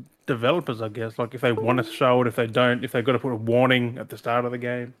developers, I guess. Like if they want to show it, if they don't, if they've got to put a warning at the start of the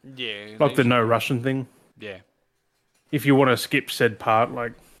game, that. Yeah. like they the no should- Russian thing. Yeah. If you want to skip said part,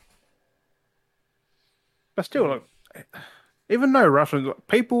 like, but still, like, even no Russian, like,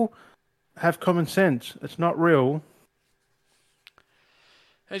 people have common sense. It's not real.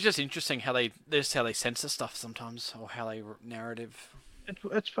 It's just interesting how they censor stuff sometimes, or how they narrative.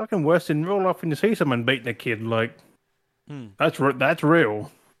 It's fucking worse in real life when you see someone beating a kid. Like, that's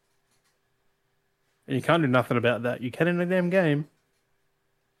real, and you can't do nothing about that. You can in a damn game.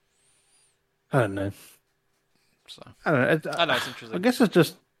 I don't know. So I don't know. I know it's interesting. I guess it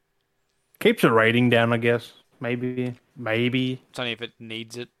just keeps the rating down. I guess maybe. It's only if it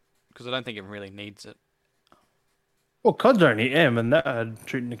needs it, because I don't think it really needs it. Well, COD's only M, and that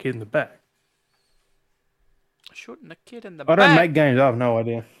shooting the kid in the back. Shooting a kid in the I back. don't make games. I have no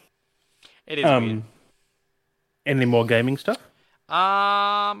idea. It is weird. Any more gaming stuff?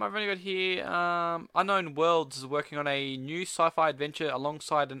 I've only got here. Unknown Worlds is working on a new sci-fi adventure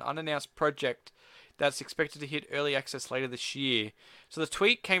alongside an unannounced project that's expected to hit early access later this year. So the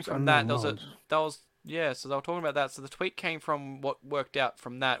tweet came from that. Unknown So they were talking about that. So the tweet came from what worked out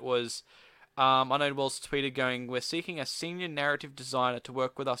from that was, Unknown Worlds tweeted going, "We're seeking a senior narrative designer to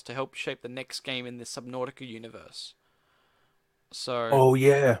work with us to help shape the next game in the Subnautica universe." So. Oh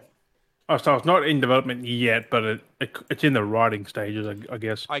yeah. Oh, so it's not in development yet, but it's in the writing stages, I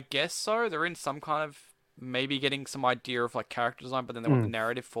guess. I guess so. They're in some kind of maybe getting some idea of like character design, but then they want the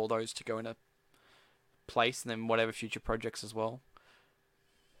narrative for those to go in a place, and then whatever future projects as well.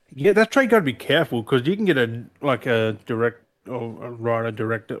 Yeah, that's why you got to be careful because you can get a direct or a writer,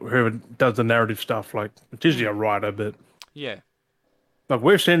 director, whoever does the narrative stuff. Like it's usually a writer, but Yeah. like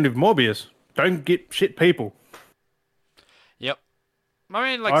we've seen with Morbius, don't get shit people. Yep.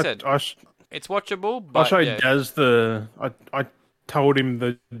 I mean, like I said, it's watchable, I but showed yeah. Daz I told him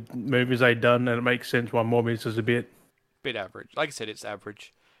the movies they'd done, and it makes sense why Morbius is a bit average. Like I said, it's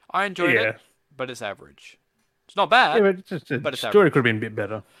average. I enjoyed yeah. it, but it's average. It's not bad. Yeah, but it's just, but the it's story average. could have been a bit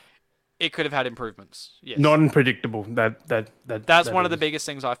better. It could have had improvements. Yes. Non-predictable. That's one of the biggest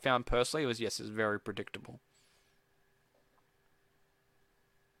things I found personally was yes, it's very predictable.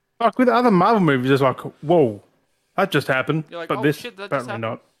 Like with other Marvel movies, it's like, whoa, that just happened. You're like, but oh, this shit, that just apparently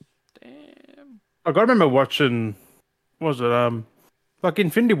happened? not. Damn. Like I remember watching, what was it like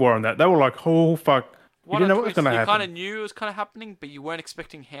Infinity War on that. They were like, oh fuck, you didn't know what was gonna You happen. kind of knew it was kind of happening, but you weren't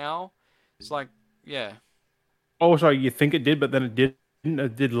expecting how. It's like, yeah. Also, you think it did, but then it didn't.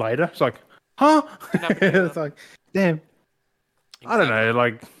 It did later. It's like, huh? It's like, damn. I don't know.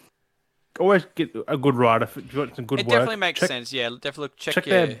 Like, always get a good writer if you want some good It work. definitely makes sense. Yeah, definitely check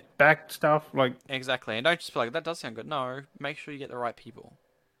your... their back stuff. Like, Exactly, and don't just be like, that does sound good. No, make sure you get the right people.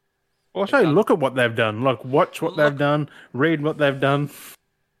 also look at what they've done. Like, watch what they've done. Read what they've done.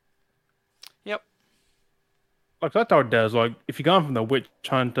 Yep. Like that's how it does. Like, if you're going from The Witch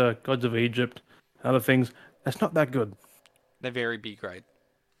Hunter, Gods of Egypt, other things, that's not that good. They're very B grade.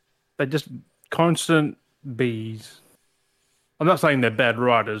 They're just constant Bs. I'm not saying they're bad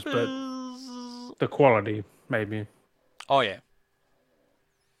writers, but the quality, maybe. Oh, yeah.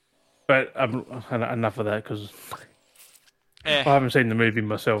 But enough of that, because I Eh. haven't seen the movie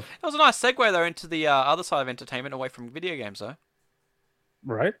myself. That was a nice segue, though, into the other side of entertainment, away from video games, though.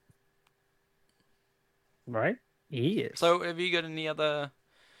 Right? Right? Yes. So, have you got any other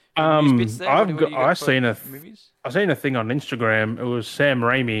news bits there? I've What got. do you got I for seen movies? I seen a thing on Instagram. It was Sam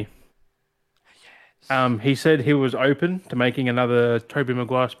Raimi. He said he was open to making another Tobey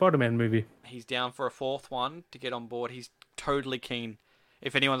Maguire Spider-Man movie. He's down for a fourth one to get on board. He's totally keen.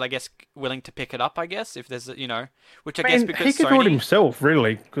 If anyone's, I guess, willing to pick it up, I guess, if there's, which I guess because he could do it Sony, himself,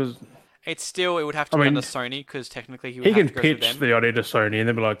 really, because it would have to be under Sony, because technically he would he have can to go through pitch them. the idea to Sony and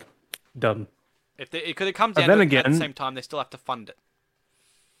they'll be like, done. Because it comes But down then to it, at again- the same time, they still have to fund it.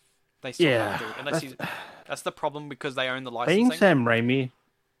 They still Yeah, have to, unless that's the problem, because they own the Being licensing. Sam Raimi,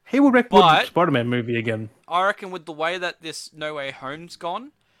 he would make But- a Spider-Man movie again. I reckon with the way that this No Way Home's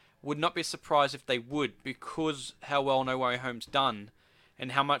gone, would not be surprised if they would, because how well No Way Home's done,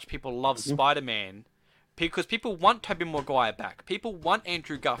 and how much people love Spider-Man. Because people want Tobey Maguire back. People want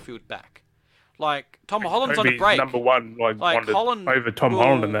Andrew Garfield back. Like, Tom Holland's on a Toby's break. number one, Like, wanted Holland over Tom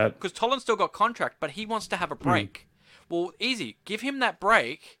Holland and that. Because Holland's still got contract, but he wants to have a break. Well, easy. Give him that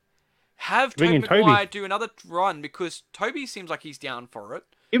break. Have Bring Tobey in Toby. Maguire do another run because Toby seems like he's down for it.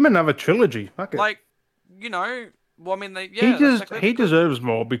 Give him another trilogy. Fuck it. Like, well, I mean, yeah, that's exactly He deserves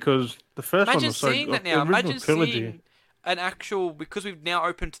more because the first one Imagine was so seeing that like, the now. original Imagine trilogy. seeing an actual because we've now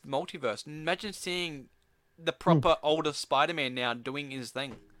opened to the multiverse. Imagine seeing the proper older Spider-Man now doing his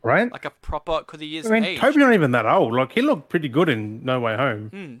thing, Right? like a proper because he is I mean, aged. Toby's not even that old. Like, he looked pretty good in No Way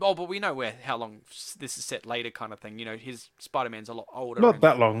Home. Oh, but we know how long this is set later, kind of thing. His Spider-Man's a lot older. Not And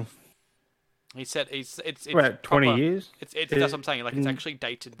that long. he said it's About 20 proper. years? It's that's what I'm saying. Like it's actually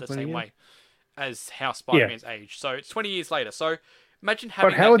dated the 20 same years? way as how Yeah. Spider-Man's aged. So it's 20 years later. So imagine But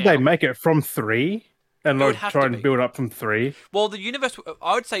having how that would they now. make it from 3? And, It would like, have try to and be. build up from 3? Well, the universe,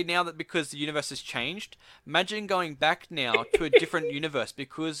 I would say now that because the universe has changed, imagine going back now to a different universe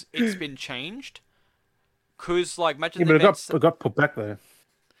because it's been changed. Because, like, imagine Yeah, the but events. it got put back there.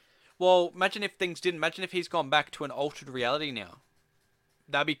 Well, imagine if things didn't. Imagine if he's gone back to an altered reality now.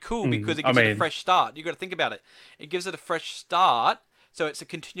 That'd be cool because it gives it a fresh start. You got to think about it. It gives it a fresh start, so it's a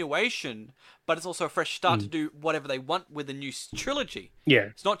continuation, but it's also a fresh start to do whatever they want with a new trilogy. Yeah.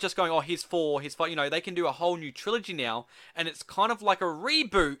 It's not just going, oh, here's 4, here's 5. They can do a whole new trilogy now, and it's kind of like a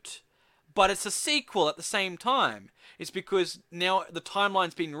reboot, but it's a sequel at the same time. It's because now the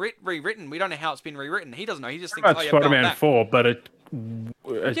timeline's been rewritten. We don't know how it's been rewritten. He doesn't know. He just thinks, That's oh, yeah, I'm going Spider-Man back. 4, but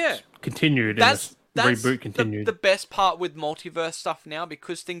it's Yeah. continued. That's reboot continued. the best part with multiverse stuff now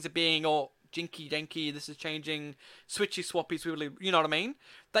because things are being all jinky danky. This is changing, switchy swappy swivelly. You know what I mean?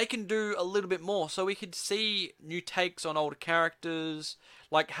 They can do a little bit more, so we could see new takes on older characters,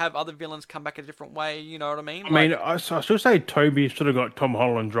 like have other villains come back a different way. You know what I mean? I mean, I should say Toby should have got Tom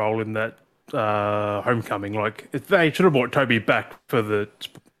Holland's role in that Homecoming. Like, if they should have brought Toby back for the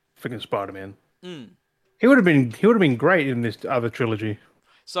freaking Spider-Man. He would have been great in this other trilogy.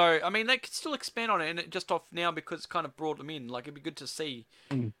 So, I mean, they could still expand on it, and it just off now because it's kind of brought them in. Like, it'd be good to see.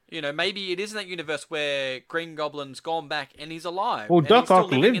 Maybe it is in that universe where Green Goblin's gone back and he's alive. Well, and Doc he's still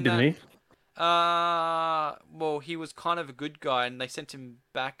Ock living lived, in didn't he? Well, he was kind of a good guy, and they sent him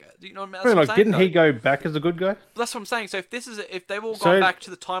back. You know, that's I mean, what I'm like, saying, didn't he go back as a good guy? That's what I'm saying. So if they've all So- gone back to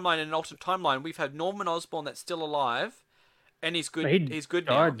the timeline in an alternate timeline, we've had Norman Osborn that's still alive, and he's good. He He's good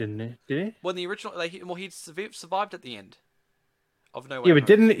died, now. didn't he? Did he? Well, in the original, he'd survived at the end of No Way Yeah, but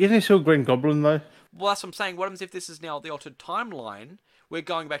Home. isn't he still Green Goblin though? Well, that's what I'm saying. What happens if this is now the altered timeline? We're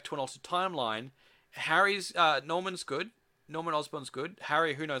going back to an altered timeline. Norman's good. Norman Osborn's good.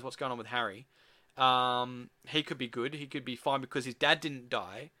 Harry, who knows what's going on with Harry? He could be good. He could be fine because his dad didn't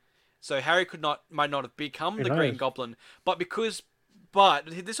die, so Harry might not have become Who the Green knows? Goblin. But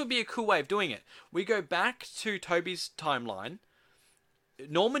this would be a cool way of doing it. We go back to Toby's timeline.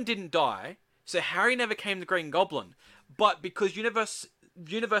 Norman didn't die, so Harry never became the Green Goblin. But because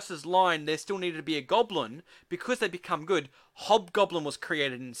universe's line, there still needed to be a goblin. Because they become good, Hobgoblin was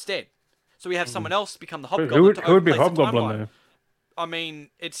created instead. So we have someone else become the Hobgoblin. Who would be overplace the Hobgoblin timeline. though? I mean,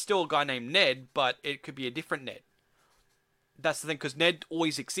 it's still a guy named Ned, but it could be a different Ned. That's the thing, because Ned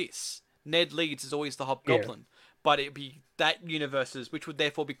always exists. Ned Leeds is always the Hobgoblin. But it'd be that universe's, which would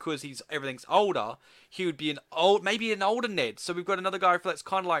therefore, because everything's older, he would be maybe an older Ned. So we've got another guy that's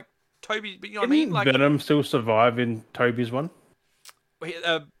kind of like Toby, but you know what I mean? Didn't Like Venom still survive in Toby's one?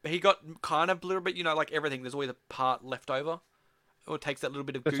 he got kind of a little bit, like everything. There's always a part left over, or it takes that little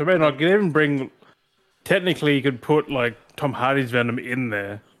bit of. That's goop what I mean. and Like, you even bring. Technically, you could put like Tom Hardy's Venom in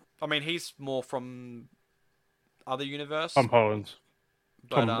there. I mean, he's more from other universe. Tom Holland's.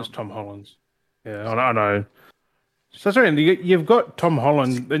 But, It's Tom Holland's. Yeah, I know. So that's right. You've got Tom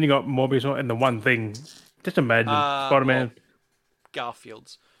Holland, then you got Morbius, and the one thing. Just imagine Spider-Man.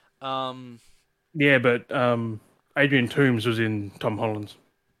 Garfield's. Yeah, but Adrian Toomes was in Tom Holland's.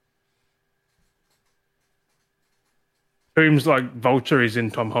 Toomes, like Vulture, is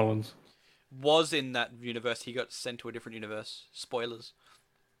in Tom Holland's. Was in that universe. He got sent to a different universe. Spoilers.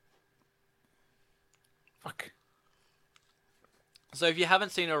 Fuck. So if you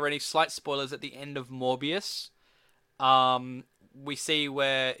haven't seen it already, slight spoilers at the end of Morbius. We see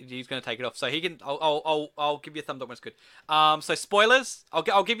where he's going to take it off. So he can. I'll give you a thumbs up when it's good. So spoilers.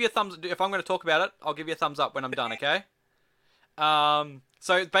 I'll give you a thumbs. If I'm going to talk about it, I'll give you a thumbs up when I'm done. Okay.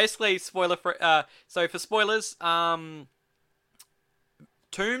 So basically, spoiler for. So for spoilers,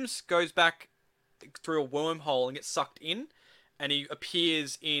 Toomes goes back through a wormhole and gets sucked in, and he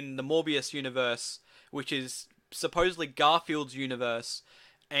appears in the Morbius universe, which is supposedly Garfield's universe,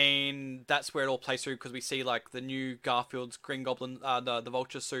 and that's where it all plays through because we see like the new Garfield's Green Goblin, the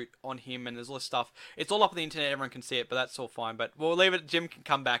Vulture suit on him, and there's all this stuff. It's all up on the internet, everyone can see it, but that's all fine. But we'll leave it. Jim can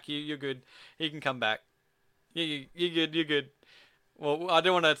come back. You're good. He can come back. You're good. You're good. Well, I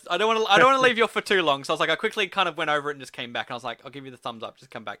don't want to. I don't want to. I don't want to leave you off for too long. So I was like, I quickly kind of went over it and just came back. And I was like, I'll give you the thumbs up.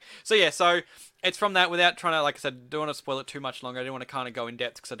 Just come back. So yeah, so it's from that without trying to, like I said, don't want to spoil it too much longer. I don't want to kind of go in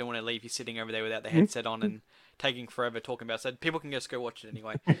depth because I don't want to leave you sitting over there without the headset on and taking forever talking about it. So people can just go watch it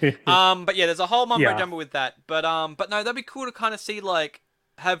anyway. But yeah, there's a whole mumbo jumbo with that. But no, that'd be cool to kind of see like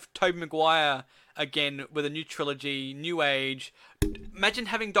have Tobey Maguire again with a new trilogy, new age. Imagine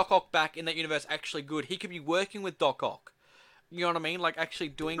having Doc Ock back in that universe. Actually, good. He could be working with Doc Ock. You know what I mean? Like actually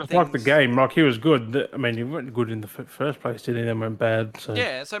doing It's things. like the game. Like he was good. I mean, he went good in the first place, didn't he? Then went bad. So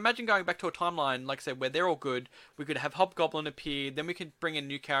Yeah, so imagine going back to a timeline, like I said, where they're all good. We could have Hobgoblin appear, then we could bring in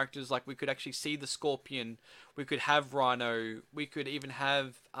new characters, like we could actually see the Scorpion, we could have Rhino, we could even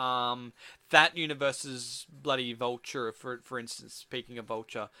have that universe's bloody Vulture, for instance, speaking of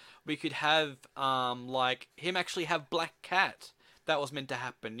Vulture. We could have like him actually have Black Cat. That was meant to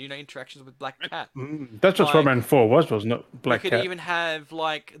happen, you know, interactions with Black Cat. that's what Like, Spider-Man 4 was, wasn't it? Black we could Cat. even have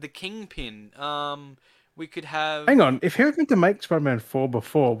like the Kingpin. We could have Hang on, if he was meant to make Spider-Man 4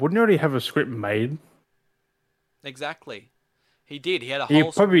 before, wouldn't he already have a script made? exactly. He did. He had a He'd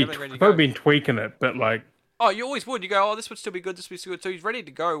whole probably, script ready to probably go. been tweaking it, but like, Oh, you always would. You go, oh, this would still be good. This would still be good. So he's ready to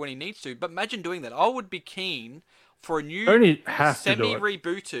go when he needs to. But imagine doing that. I would be keen for a new only have to do it.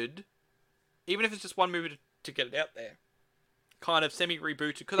 semi-rebooted, even if it's just one movie to get it out there, kind of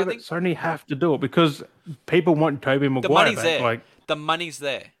semi-rebooted. Because Yeah, I but think Sony have to do it because people want Tobey the Maguire money's back. there. Like, The money's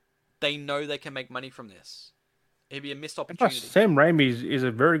there. They know they can make money from this. It'd be a missed plus opportunity. Sam Raimi is a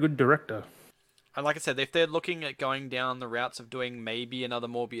very good director. And like I said, if they're looking at going down the routes of doing maybe another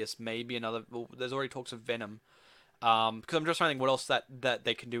Morbius, maybe another, well, there's already talks of Venom. Because I'm just trying to think what else that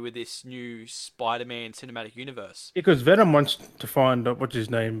they can do with this new Spider-Man cinematic universe. Because Venom wants to find what's his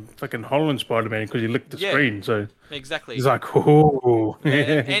name, fucking Holland Spider-Man, because he licked the Yeah. screen. So Exactly. he's like, oh,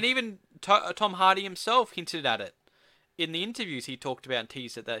 and even Tom Hardy himself hinted at it in the interviews. He talked about and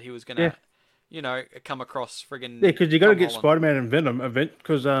teased it that he was gonna, come across friggin' yeah, because you got to Tom get Holland. Spider-Man and Venom event.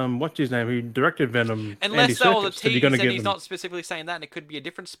 Because what's his name? Who directed Venom? Andy Unless that was a Serkis said tease you're gonna and get he's them. not specifically saying that, and it could be a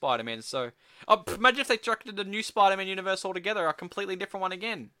different Spider-Man. So, imagine if they directed a new Spider-Man universe altogether, a completely different one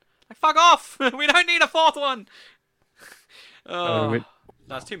again. Like, fuck off! We don't need a fourth one. Oh, it-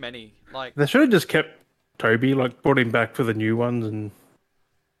 no, it's too many. Like, They should have just kept Toby, like brought him back for the new ones, and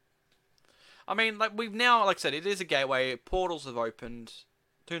I mean, like we've now, like I said, it is a gateway. Portals have opened.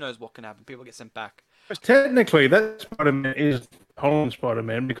 Who knows what can happen? People get sent back. but technically that Spider-Man is Holland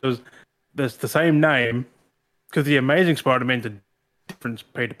Spider-Man because there's the same name. Because the Amazing Spider-Man's a different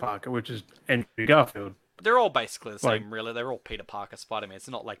Peter Parker, which is Andrew Garfield. They're all basically the Like- same, really. They're all Peter Parker Spider-Man. It's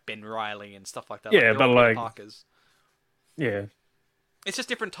not like Ben Riley and stuff like that. Yeah, they're but all Peter like- Parkers. Yeah, It's just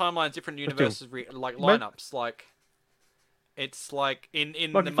different timelines, different still- universes, like but- lineups. Like it's like in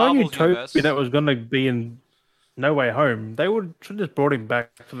like the if I knew Marvel's universe. Toby that was going to be in No Way Home, they should have just brought him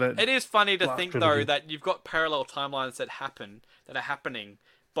back for that. It is funny to last think trilogy. though that you've got parallel timelines that are happening,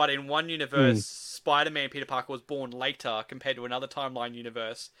 but in one universe, Spider-Man Peter Parker was born later compared to another timeline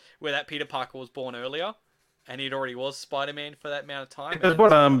universe where that Peter Parker was born earlier, and he'd already was Spider-Man for that amount of time. and Because then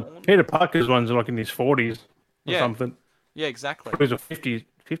what was born. Peter Parker's ones are like in his 40s or Yeah. something. Yeah, exactly. He's a 50s,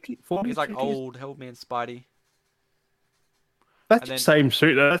 40s. He's like 50s? old man Spidey. That's and the then- same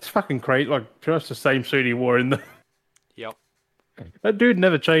suit. That's fucking crazy. Like just the same suit he wore in the. Yep. That dude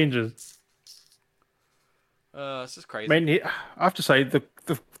never changes. It's just crazy. I mean, I have to say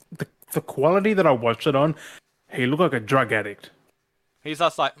the quality that I watched it on, he looked like a drug addict. He's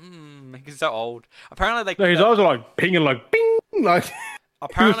just like, he's so old. Apparently No, his eyes are like pinging, like bing, like.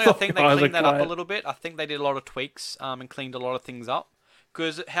 Apparently, I think they Eyes are cleaned that up a quiet. little bit. I think they did a lot of tweaks and cleaned a lot of things up.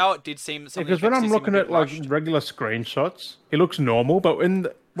 Because how it did seem... some of the Because when effects I'm did seem a looking bit at like rushed. regular screenshots, he looks normal. But when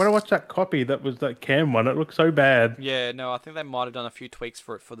I watched that copy, that was that Cam one, it looked so bad. Yeah, no, I think they might have done a few tweaks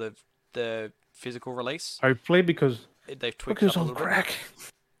for it for the physical release. Hopefully, because They've tweaked look, it he's up a on little bit. crack.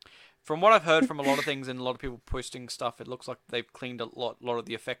 From what I've heard from a lot of things and a lot of people posting stuff, it looks like they've cleaned a lot of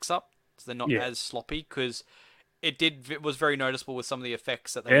the effects up. So they're not Yeah. as sloppy. Because it was very noticeable with some of the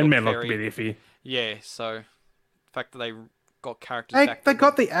effects that they And looked man very... looked a bit iffy. Yeah, so... The fact that they got characters They back... they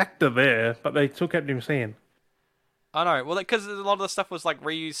got the actor there, but they still kept him saying. I know. Well, because a lot of the stuff was like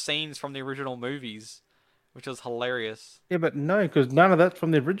reused scenes from the original movies, which was hilarious. Yeah, but no, because none of that's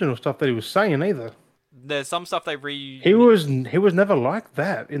from the original stuff that he was saying either. There's some stuff they He was never like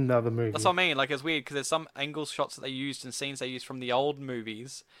that in the other movie. That's what I mean. Like it's weird because there's some angle shots that they used and scenes they used from the old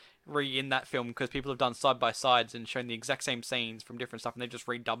movies in that film because people have done side by sides and shown the exact same scenes from different stuff and they've just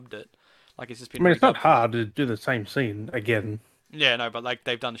redubbed it. Like it's just I been. mean, it's not redubbed. hard to do the same scene again. Yeah, no, but like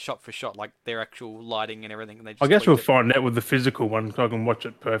they've done shot for shot, like their actual lighting and everything. And they just I guess we'll tweaked it. find out with the physical one so I can watch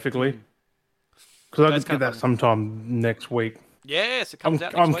it perfectly. Because I That's could get kinda that sometime next week. Yes, it comes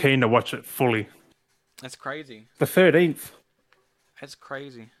out next I'm week. keen to watch it fully. That's crazy. The 13th. That's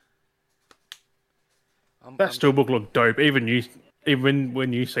crazy. That steelbook looked dope. Even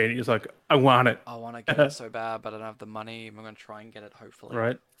when you seen it, it's like, I want it. I want to get it so bad, but I don't have the money. I'm going to try and get it, hopefully.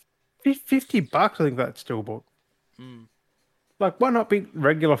 Right? $50, I think that steelbook. Mm. Like, why not be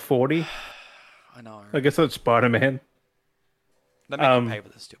regular 40? I know. I guess that's Spider-Man. They make you pay for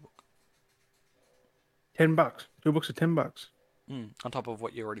the steelbook. $10. Steelbooks are $10. On top of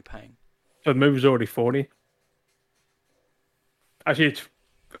what you're already paying. So the movie's already 40. Actually, it's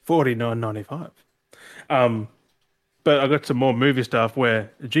 $49.95. But I got some more movie stuff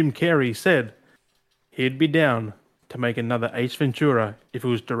where Jim Carrey said he'd be down to make another Ace Ventura if it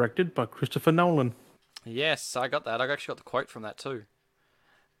was directed by Christopher Nolan. Yes, I got that. I actually got the quote from that too.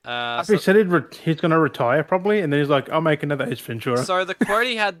 He said he's going to retire probably, and then he's like, I'll make another Ace Ventura. So the quote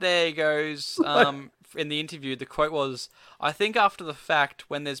he had there goes, in the interview, the quote was, I think after the fact,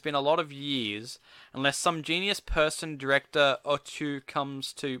 when there's been a lot of years, unless some genius person, director or two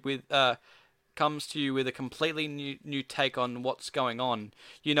comes to you with a completely new take on what's going on.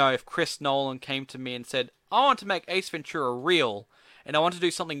 You know, if Chris Nolan came to me and said, I want to make Ace Ventura real, and I want to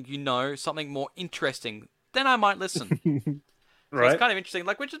do something, something more interesting, then I might listen. Right. So it's kind of interesting,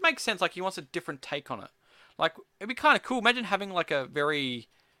 like, which just makes sense. Like, he wants a different take on it. Like, it'd be kind of cool. Imagine having like a very,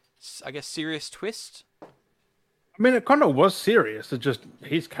 I guess, serious twist. I mean, it kind of was serious. It's just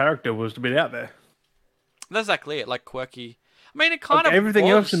his character was a bit out there. That's exactly it. Like quirky. I mean, it kind of everything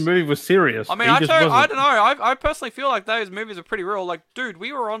was. else in the movie was serious. I mean, I don't know. I personally feel like those movies are pretty real. Like, dude,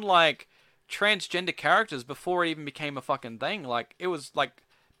 we were on like transgender characters before it even became a fucking thing. Like, it was like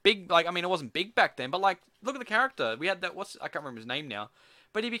big. Like, I mean, it wasn't big back then, but like, look at the character. We had that. I can't remember his name now,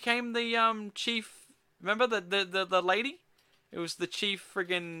 but he became the chief. Remember the lady? It was the chief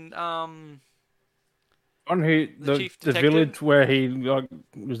friggin' on who the chief the detective? village where he like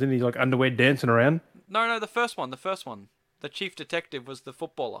was in his like underwear dancing around. No, the first one. The chief detective was the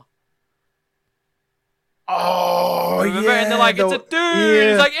footballer. Oh, Remember? yeah. And they're like, it's a dude. Yeah.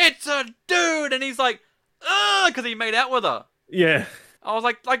 He's like, it's a dude. And he's like, because he made out with her. Yeah. I was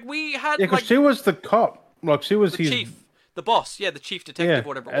like we had Yeah, because like she was the cop. Like, she was the his... chief, the boss. Yeah, the chief detective,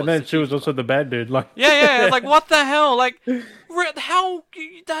 whatever it was. And then the she was chief. also the bad dude. Like, Yeah. I was like, what the hell? Like, how?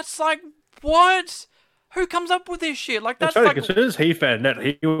 That's like, what? Who comes up with this shit? Like, that's like... as soon as he found out,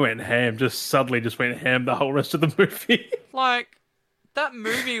 he went ham. Just suddenly just went ham the whole rest of the movie. Like, that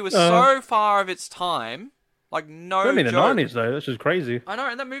movie was so far of its time. Like, no Only in the joke. 90s, though. That's just crazy. I know,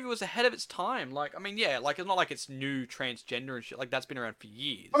 and that movie was ahead of its time. Like, I mean, yeah, like, it's not like it's new transgender and shit. Like, that's been around for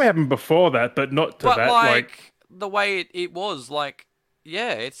years. Probably happened before that, but not to But, that. like, the way it was, like,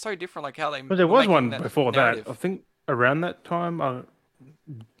 yeah, it's so different, like, how they... Because there was one that before narrative. that. I think around that time,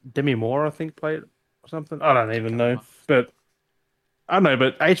 Demi Moore, I think, played it or something. I don't even know. But I don't know,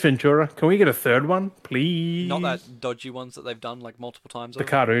 but Ace Ventura, can we get a third one, please? Not that dodgy ones that they've done, like, multiple times. The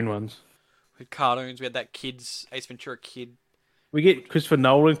cartoon ones. We had cartoons, we had that Ace Ventura kid. We get Christopher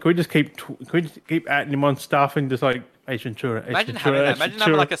Nolan. Can we just keep adding him on stuff and just like Ace Ventura? Imagine having that. Imagine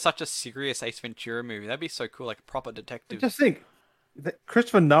having like such a serious Ace Ventura movie. That'd be so cool, like a proper detective. Just think, that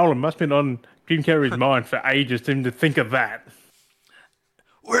Christopher Nolan must have been on Jim Carrey's mind for ages for him to think of that.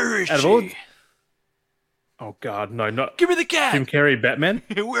 Where is she? Oh God, no, not Give me the cat. Jim Carrey Batman.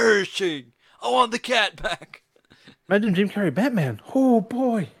 Where is she? I want the cat back. Imagine Jim Carrey Batman. Oh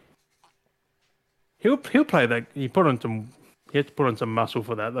boy, he'll play that. He had to put on some muscle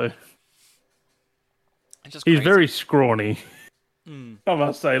for that though. It's just he's crazy. very scrawny. I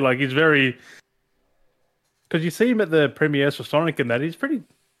must say, like he's very. Because you see him at the premieres for Sonic and that,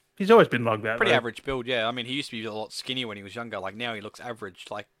 he's always been like that. Pretty though. average build, yeah. I mean, he used to be a lot skinnier when he was younger. Like now, he looks average.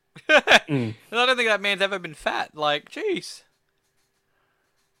 Like, and I don't think that man's ever been fat. Like, jeez.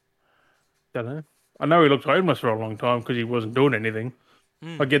 Don't know. I know he looked homeless for a long time because he wasn't doing anything.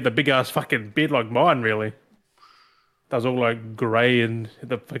 I get the big ass fucking beard like mine, really. Does all like grey and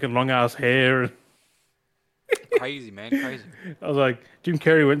the fucking long ass hair. Crazy, man, crazy. I was like, Jim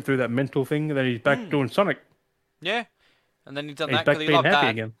Carrey went through that mental thing, and then he's back doing Sonic. Yeah, and then he's done He's that back because he being loved happy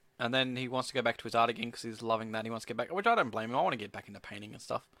that. again. And then he wants to go back to his art again because he's loving that. He wants to get back, which I don't blame him. I want to get back into painting and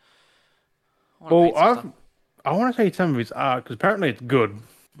stuff. Well, I want to see some of his art because apparently it's good.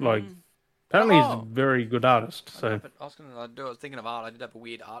 Like, apparently he's a very good artist. So But I was thinking of art. I did have a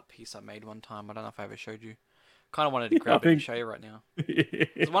weird art piece I made one time. I don't know if I ever showed you. Kind of wanted to grab it and show you right now.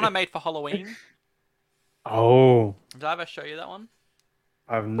 It's one I made for Halloween. Oh, Did I ever show you that one?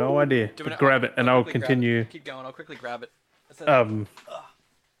 I have no idea. But grab it, and I'll continue. Keep going. I'll quickly grab it.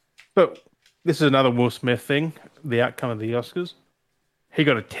 But this is another Will Smith thing. The outcome of the Oscars. he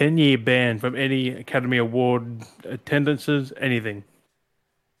got a 10-year ban from any Academy Award attendances, anything.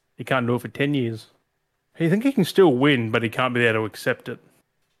 He can't do it for 10 years. You think he can still win, but he can't be there to accept it.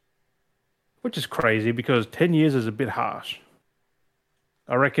 Which is crazy because 10 years is a bit harsh.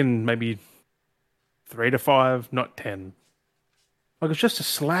 I reckon maybe 3 to 5, not 10. Like, it's just a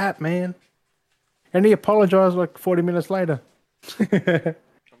slap, man. And he apologized like 40 minutes later.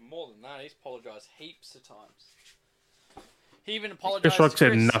 More than that, he's apologised heaps of times. He even apologised Chris to Rock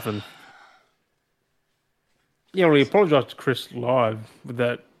said Chris. nothing. Yeah, well, he apologized to Chris live with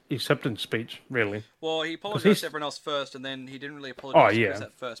that acceptance speech, really. Well, he 'Cause apologised he's- to everyone else first, and then he didn't really apologise to Chris yeah.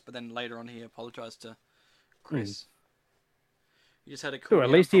 at first, but then later on he apologised to Chris. He just had a cool Cool, at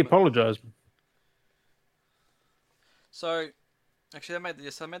down least he from it. apologized. So, actually, I made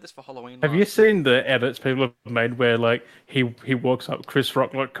this for Halloween. Have you seen the edits people have made where, like, he walks up, Chris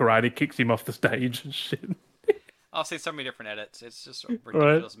Rock, like, karate kicks him off the stage and shit? I've seen so many different edits. It's just a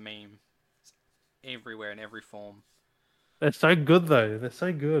ridiculous meme. It's everywhere in every form. They're so good, though. They're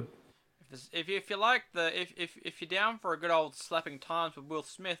so good. If you like if you're down for a good old slapping times with Will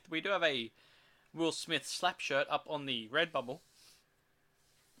Smith, we do have a Will Smith slap shirt up on the Redbubble.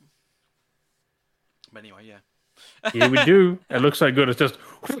 But anyway, yeah. Yeah, we do. It looks so good. It's just.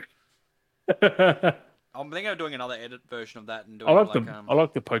 I'm thinking of doing another edit version of that and doing I like like I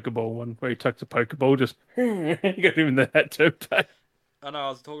like the Pokeball one where he tucks a Pokeball just you got him in the hat too. I know I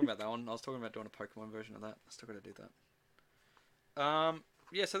was talking about that one. I was talking about doing a Pokemon version of that. I still got to do that.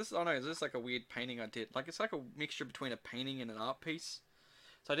 Yeah. So this, I know, this is like a weird painting I did. Like it's like a mixture between a painting and an art piece.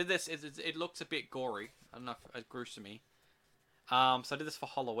 So I did this. It looks a bit gory. I don't know if it gruesome me. So I did this for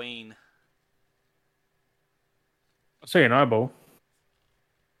Halloween. I see an eyeball.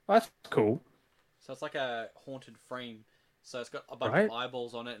 That's cool. So it's like a haunted frame. So it's got a bunch Right. of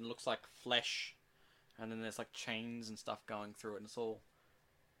eyeballs on it and looks like flesh. And then there's like chains and stuff going through it. And it's all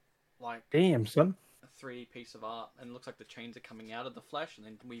like Damn, son. a 3D piece of art. And it looks like the chains are coming out of the flesh and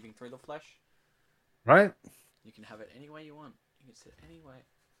then weaving through the flesh. Right? You can have it any way you want. You can sit it any way.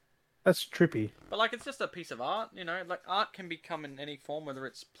 That's trippy. But like it's just a piece of art, you know. Like art can become in any form, whether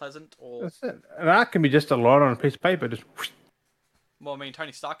it's pleasant or... That's it. And art can be just a line on a piece of paper. Just Well, I mean,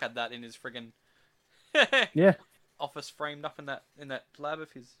 Tony Stark had that in his friggin' yeah. office framed up in that lab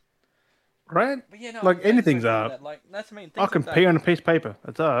of his. Right? But yeah, no, Like, I'm anything's so cool with art. that. Like that's I mean. I can pee on a piece of paper.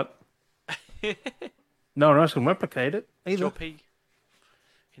 That's art. It's No one else can replicate it either. your pee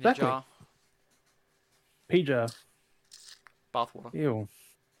in Exactly. a jar, Pee jar. bathwater, Ew.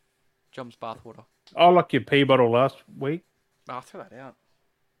 Jum's bathwater. I like your pee bottle last week. Oh, I'll throw that out.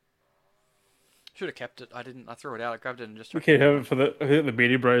 Should have kept it. I didn't. I threw it out. I grabbed it and just. We can have it for the. I think the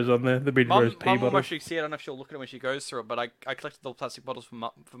Beardy Bros on there. The Beardy Bros pee Mum will bottle. actually see it. I don't know if she'll look at it when she goes through it, but I collected the plastic bottles for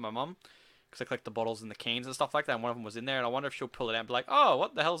my mum because I collect the bottles and the cans and stuff like that. And one of them was in there, and I wonder if she'll pull it out and be like, "Oh,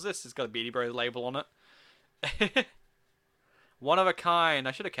 what the hell's this? It's got a Beardy Bros label on it." One of a kind.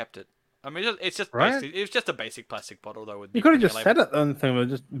 I should have kept it. I mean, it's just Right? basically, it was just a basic plastic bottle though. With You could have the just label. said it on the thing with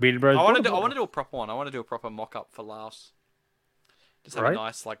just Beardy Bros. I want to bottle. do a proper one. I want to do a proper mock up for Laos. Just have Right. a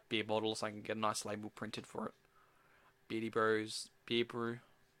nice like beer bottle so I can get a nice label printed for it. Beardy Bros, beer brew.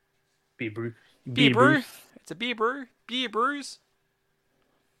 Beer brew. Beer brew. It's a beer brew. Beer brews.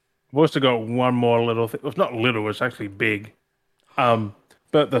 I've also got one more little thing. Well, it's not little, it's actually big. But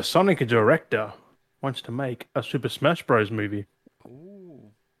the Sonic director wants to make a Super Smash Bros. Movie,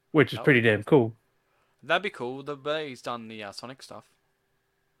 Ooh, which is Oh. pretty damn cool. that'd be cool. He's done the Sonic stuff.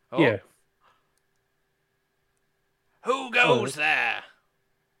 Oh, Yeah. Who goes there?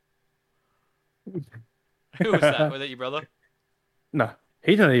 Who was that? Was that your brother? No,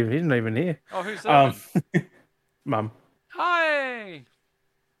 he's not even here. Oh, who's that? Mum, Hi.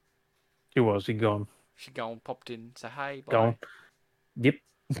 he gone. She gone, popped in, say hey, bye. Gone. Yep.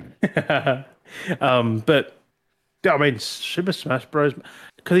 But yeah, I mean, Super Smash Bros.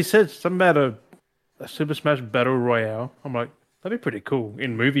 Because he said something about a Super Smash Battle Royale. I'm like, that'd be pretty cool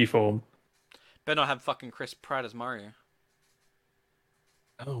in movie form. Better not have fucking Chris Pratt as Mario.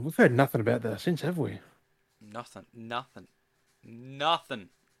 Oh, we've heard nothing about that since, have we? Nothing. Not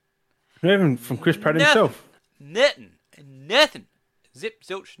even from Chris Pratt Nothing. himself. Nothing. Zip,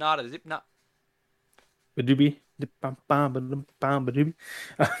 zilch, nada, zip, nut. Badooby.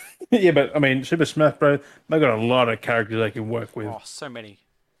 Yeah, but I mean, Super Smash Bros. They got a lot of characters they can work with. Oh, so many.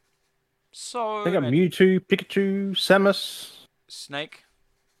 So They got many. Mewtwo, Pikachu, Samus, Snake.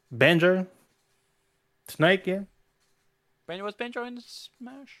 Banjo, Snake. Yeah, Was Banjo in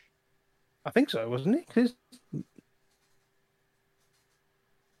Smash? I think so, wasn't he? 'Cause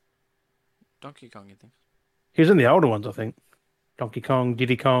Donkey Kong, you think? he was in the older ones, I think. Donkey Kong,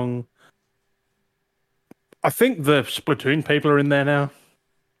 Diddy Kong. I think the Splatoon people are in there now.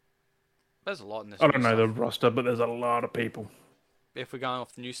 There's a lot in this. I don't new know the stuff. roster, but there's a lot of people. If we're going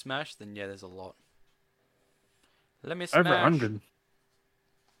off the new Smash, then yeah, there's a lot. Let me Over smash 100. I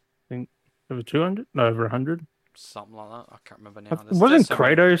think over 200? No, over 100. something like that. I can't remember now. Wasn't so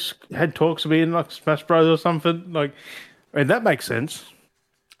many. Kratos had talks to be in like Smash Bros or something? Like, I mean, that makes sense.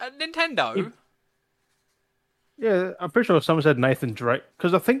 Nintendo. Yeah, I'm pretty sure someone said Nathan Drake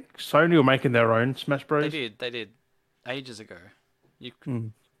because I think Sony were making their own Smash Bros. They did, ages ago. You Hmm.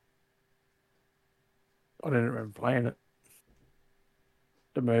 I didn't remember playing it.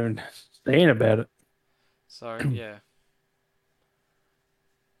 Didn't even saying about it. so yeah.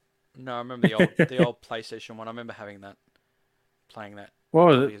 No, I remember the old PlayStation one. I remember having that, playing that. What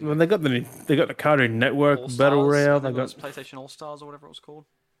was couple it? years When ago. they got the Cartoon Network All Battle Stars. I Royale. think They it was got PlayStation All Stars or whatever it was called.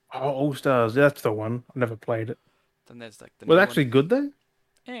 All Stars. That's the one. I never played it. Then there's like the Was new it actually one. good though?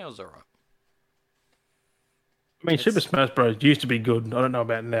 Yeah, it was alright. I mean, Super It's- Smash Bros. Used to be good. I don't know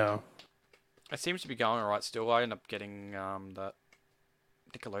about now. It seems to be going alright still. I ended up getting that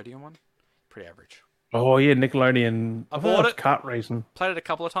Nickelodeon one. Pretty average. Oh yeah, Nickelodeon. I thought bought that was it. kart racing. Played it a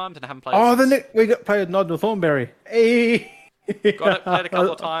couple of times and I haven't played Oh, it since. we got played with Nigel Thornberry. Hey. Got it, played a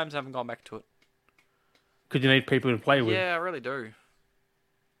couple of times, haven't gone back to it. Could you need people to play with? Yeah, I really do.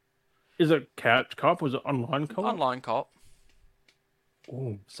 Is it couch co-op? Was it online co-op? Online co-op,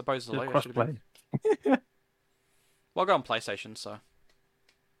 Oh, supposedly. cross It should be. play. Well, I got on PlayStation, so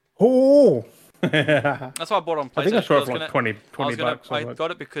Oh. I that's why I bought it on PlayStation. think I saw it was for like gonna- 20 I was gonna, bucks. I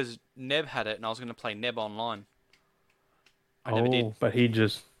got it because Neb had it, and I was gonna play Neb online. I never did. But he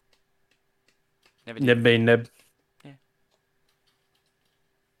just Never did. Neb being Neb. Yeah.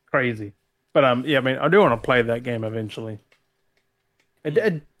 Crazy. But yeah, I mean, I do want to play that game eventually. It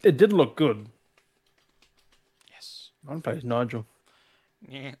did look good. Yes. I want to play as Nigel.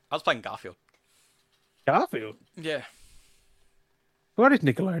 Yeah. I was playing Garfield. Garfield. Yeah. What is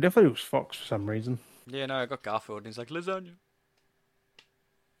Nickelodeon? I thought it was Fox for some reason. Yeah, no, I got Garfield, and he's like, lasagna.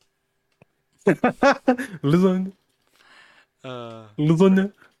 Lasagna.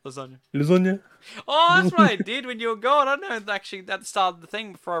 Lasagna. Lasagna. Lasagna. Oh, that's what I did when you were gone. I don't know, actually, that started the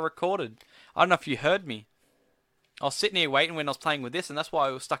thing before I recorded. I don't know if you heard me. I was sitting here waiting when I was playing with this, and that's why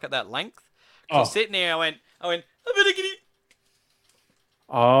I was stuck at that length. I was sitting there, I went, I'm gonna get it.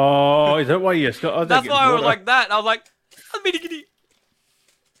 Oh, is that why you got? That's why I was like that. I was like, I'm gonna get it.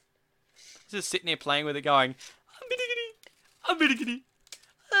 Just sitting here playing with it, going, I'm gonna get it. I'm gonna get it.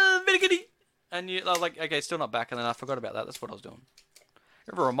 I'm gonna get it. And I was like, okay, still not back, and then I forgot about that. That's what I was doing.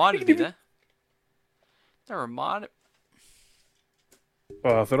 You ever reminded me there? That reminded.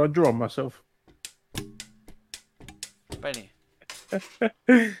 Oh, I thought I'd draw myself. But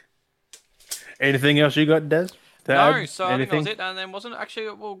anyway. Anything else you got, Des? No, so I think that was it. And then wasn't actually.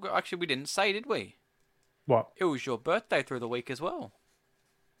 Well, actually, we didn't say, did we? What? It was your birthday through the week as well.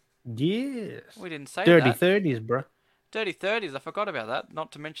 Yes. We didn't say Dirty that. 30s, bro. Dirty 30s. I forgot about that.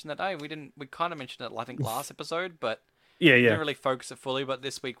 Not to mention that. Hey, we didn't. We kind of mentioned it, I think, last episode, but Yeah, didn't yeah. really focus it fully. But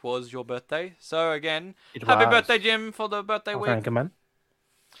this week was your birthday, so again, It happy was. birthday, Jim, for the birthday Oh, week. thank you, man.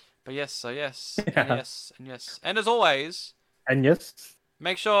 But yes, so yes, Yeah. and yes, and yes, and as always. And yes.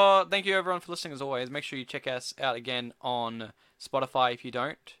 Make sure, thank you everyone for listening as always. Make sure you check us out again on Spotify if you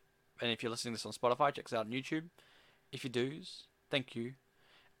don't. And if you're listening to this on Spotify, check us out on YouTube. If you do's, thank you.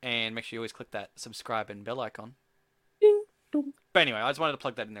 And make sure you always click that subscribe and bell icon. Ding, dong. But anyway, I just wanted to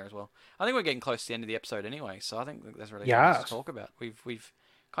plug that in there as well. I think we're getting close to the end of the episode anyway, so I think there's really nothing else Yes. to talk about. We've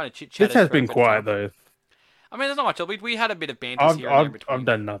kind of chit-chatted. This has for a been bit of quiet, time. though. I mean, there's not much. We had a bit of banter here and there in between. I've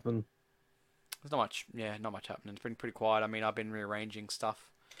done nothing. There's not much, not much happening. It's been pretty quiet. I mean, I've been rearranging stuff.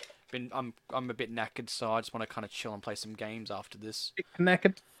 I'm a bit knackered, so I just want to kind of chill and play some games after this.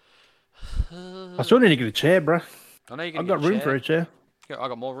 Knackered. I still need to get a chair, bro. I know you're I've gonna got room for a chair. Yeah, I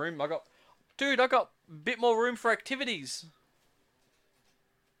got more room. Dude, I got a bit more room for activities.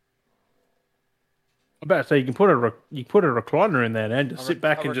 I about to say you can put a recliner in there and just sit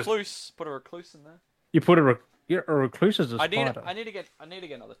back and Put a recluse in there. you put a recluse as a I spider. need to get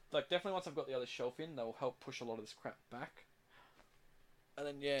another. Like definitely once I've got the other shelf in, that will help push a lot of this crap back. And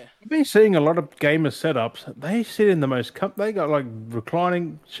then yeah. I've been seeing a lot of gamer setups. They sit in the most they got like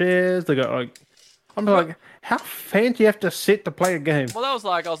reclining chairs. They got like I'm like, how fancy you have to sit to play a game? Well, that was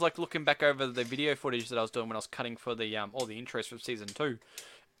like I was like looking back over the video footage that I was doing when I was cutting for the all the intros from season 2.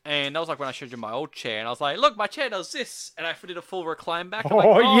 And that was like when I showed you my old chair, and I was like, "Look, my chair does this," and I did a full recline back. I'm like,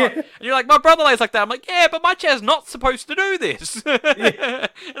 Oh, yeah. And you're like, "My brother lays like that." I'm like, "Yeah, but my chair's not supposed to do this." And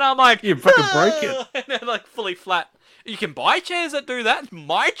I'm like, You fucking broke it. And they're like fully flat. You can buy chairs that do that.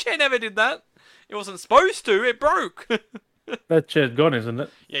 My chair never did that. It wasn't supposed to. It broke. That chair's gone, isn't it?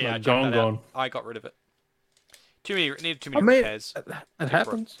 Yeah, I Like, jumped that out. gone. I got rid of it. It needed too I many mean, repairs. it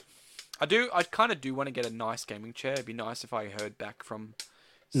happens. I kind of do want to get a nice gaming chair. It'd be nice if I heard back from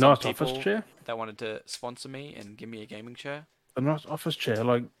some Nice office people chair. that wanted to sponsor me and give me a gaming chair. A nice office chair.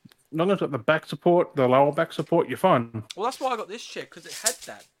 Like, as long as it's got the back support, the lower back support, you're fine. Well, that's why I got this chair because it had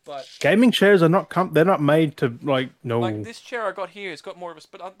that. But Gaming chairs are not they're not made to like like this chair I got here, it's got more of a.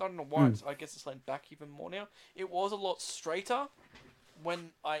 But I don't know why. I guess it's leaned back even more now. It was a lot straighter when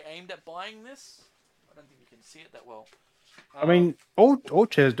I aimed at buying this. I don't think you can see it that well. I mean, all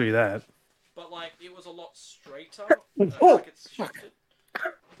chairs do that. But like it was a lot straighter. Oh, like it's shifted.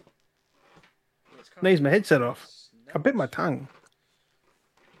 It's kind Needs my headset off. I bit my tongue.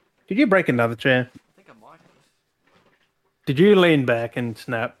 Did you break another chair? I think I might have. Did you lean back and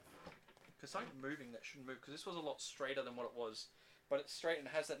snap? Because something moving that shouldn't move. Because this was a lot straighter than what it was. But it's straight and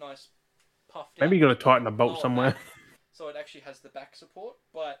has that nice puffed Maybe you out got to tighten a bolt lower somewhere. back, so it actually has the back support.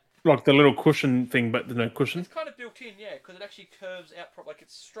 But Like the little cushion thing, but there's no cushion. it's kind of built in, yeah. Because it actually curves out properly. Like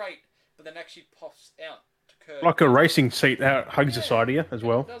it's straight, but then actually puffs out to curve. Like a racing seat out hugs the side of you as It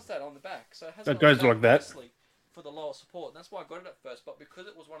well. does that on the back. So it has It on the goes back like that. nicely for the lower support. And that's why I got it at first. But because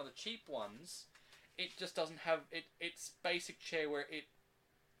it was one of the cheap ones, it just doesn't have it. It's basic chair where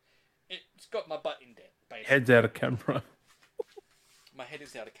it's got my butt indent. Basically. Head's out of camera. My head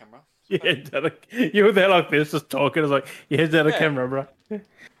is out of camera. Your head's out of, you were there like this, just talking. It's like, your head's out of Yeah. camera, bro.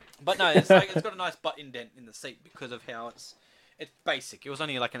 But no, it's like it's got a nice butt indent in the seat because of how it's basic. It was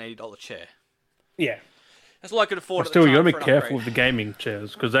only like an $80 chair. Yeah. That's all I could afford. But At still, the you time got to for be an careful upgrade. with the gaming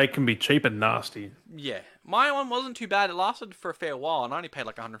chairs because they can be cheap and nasty. Yeah, my one wasn't too bad. It lasted for a fair while, and I only paid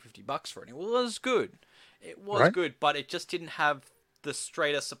like $150 for it. It was good. It was Right. good, but it just didn't have the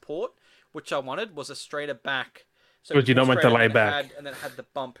straighter support, which I wanted. Was a straighter back. So Because you don't want to lay and back. and then it had the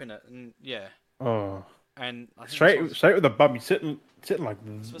bump in it, and yeah, Oh. and I think this Straight one's- with the bum, you're sitting like,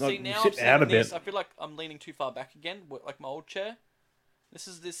 So like see, you now I'm sit sitting out a in bit. this. I feel like I'm leaning too far back again, like my old chair. This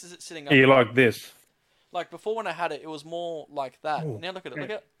is it sitting up. Yeah, you like this. Like before when I had it, it was more like that. Ooh, Now look at it.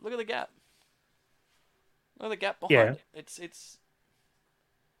 yeah. Look at the gap. Look at the gap behind Yeah. it. It's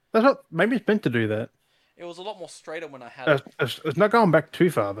That's not, maybe it's meant to do that. it was a lot more straighter when I had it. It's not going back too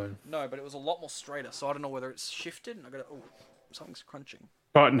far though. No, but it was a lot more straighter. So I don't know whether it's shifted. And I got to something's crunching.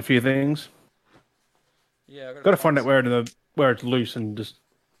 Tighten a few things. Yeah, I Got to find out where it's loose and just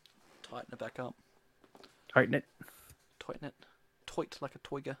tighten it back up. tighten it. Tighten it. Toit like a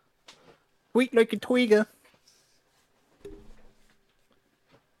toiger. Sweet like a twigger.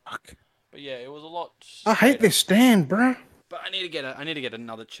 Fuck. But yeah, it was a lot. I hate straighter. this stand, bruh. But I need to get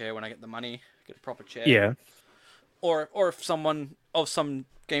another chair when I get the money. Get a proper chair. Yeah. Or if some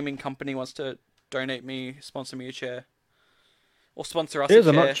gaming company wants to sponsor me a chair, or sponsor us Chairs a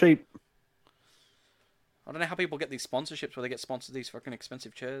are chair. not cheap. I don't know how people get these sponsorships where they get sponsored these fucking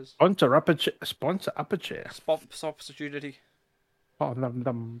expensive chairs. Sponsor up a chair. Opportunity. Oh,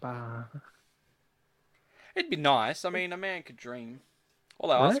 ba. It'd be nice. I mean, a man could dream.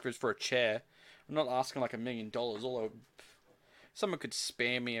 All I Right? ask for is for a chair. I'm not asking like $1 million. Someone could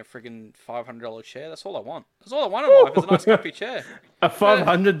spare me a friggin' $500 chair. That's all I want. That's all I want in life is a nice comfy chair. A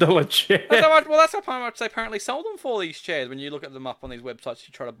 $500 chair. That's how much, well, that's how much they apparently sell them for, these chairs. When you look at them up on these websites,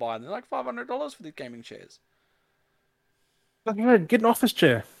 you try to buy them. They're like $500 for these gaming chairs. Get an office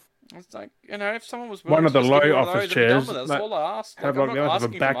chair. It's like, if someone was One willing of the to just give me low one of office those, I'd be done chairs with it. That's that all I ask. Have Like, like I'm not a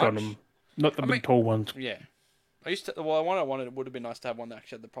asking back for on much. them, not the I big mean- tall ones. Yeah. The one I wanted, it would have been nice to have one that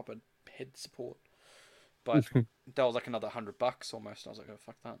actually had the proper head support. But that was like another $100 almost. And I was like, oh,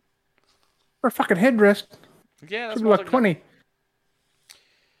 fuck that. For a fucking headrest, Yeah, that's should be what I like was 20.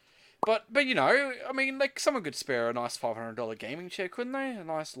 But I mean, like someone could spare a nice $500 gaming chair, couldn't they? A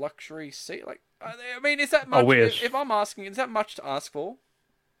nice luxury seat. Like, I mean, is that much? wish. If I'm asking, is that much to ask for?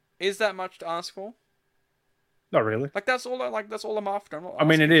 Is that much to ask for? Not really. Like that's all. That's all I'm after. I'm not I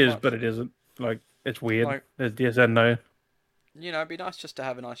mean, it asking for is, much. but it isn't. Like, it's weird. Like- There's yes and no. It'd be nice just to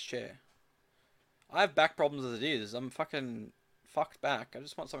have a nice chair. I have back problems as it is. I'm fucking fucked back. I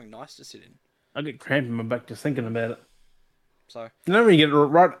just want something nice to sit in. I get cramp in my back just thinking about it. So You know when you get it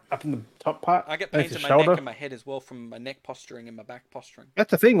right up in the top part? I get that's pains in your my shoulder? neck and my head as well from my neck posturing and my back posturing.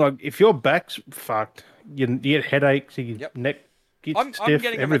 That's the thing. Like, if your back's fucked, you get headaches, your Yep. neck gets I'm stiff,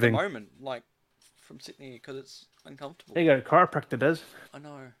 getting everything. them at the moment, like from sitting here because it's uncomfortable. There you go. A chiropractor does. I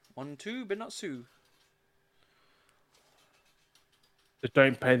know. 1, 2, but not Sue. Just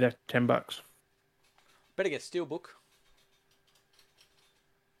don't pay that $10. Better get Steelbook.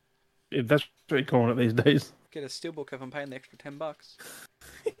 If that's what you're calling it these days. Get a Steelbook if I'm paying the extra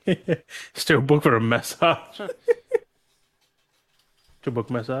 $10. Still book for a massage. Still book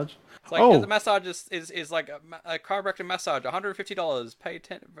massage. It's like the massage is like a chiropractor massage, $150. Pay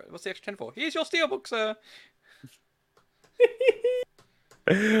 10. What's the extra 10 for? Here's your Steelbook, sir.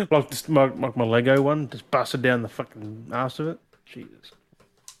 Like just my Lego one, just busted down the fucking ass of it. Jesus.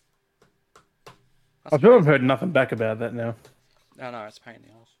 That's I still haven't crazy. heard nothing back about that now. No, no, it's a pain in the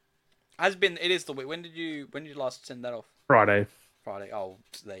ass. Has been. It is the week. When did you last send that off? Friday. Friday. Oh,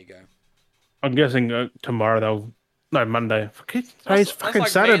 so there you go. I'm guessing tomorrow they'll. No, Monday. Fuck it. That's, Today's that's fucking like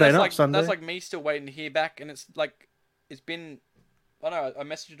me. Saturday, not That's Sunday. like me still waiting to hear back, and it's like it's been. I know. I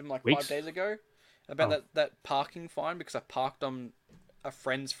messaged him like five Weeks. days ago about Oh. that parking fine because I parked on a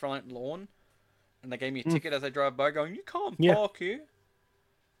friend's front lawn, and they gave me a Mm. ticket as I drove by, going, "You can't Yeah. park here."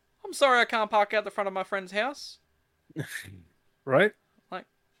 I'm sorry, I can't park out the front of my friend's house. Right? Like,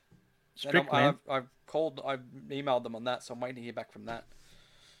 and Strict, man. I've emailed them on that, so I'm waiting to hear back from that.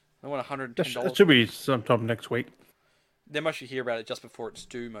 They want That $110. should be sometime next week. They must hear about it just before it's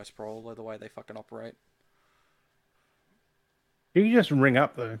due, most probably, the way they fucking operate. You can just ring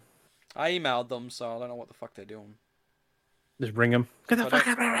up though. I emailed them, so I don't know what the fuck they're doing. Just ring them. Get the If I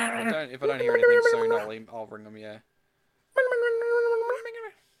fuck don't, out. if I don't hear anything soon, I'll ring them. Yeah.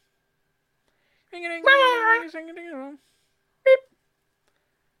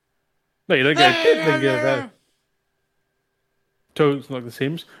 No, you don't go. Then go back. Talks like The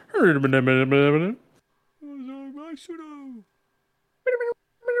Sims.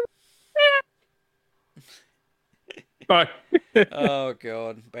 Bye. Oh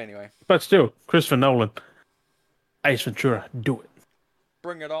god. But anyway, But still, Christopher Nolan, Ace Ventura, do it.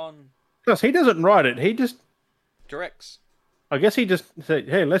 bring it on. Plus, he doesn't write it. He just, Directs. I guess he just said,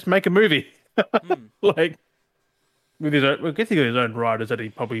 "Hey, let's make a movie." Hmm. Like with his own. I guess he got his own writers that he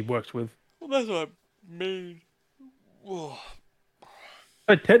probably works with. Well, that's what I mean.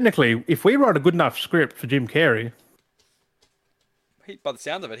 But technically, if we write a good enough script for Jim Carrey, By the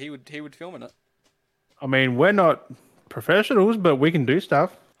sound of it, he would film in it. I mean, we're not professionals, but we can do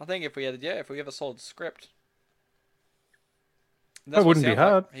stuff. I think if we have a solid script, and That that's what it wouldn't be sounds like,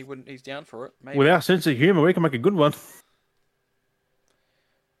 hard. he wouldn't. He's down for it. Maybe. With our sense of humor, we can make a good one.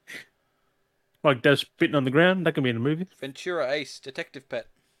 Like Daz spitting on the ground, that can be in a movie. Ventura Ace, detective pet.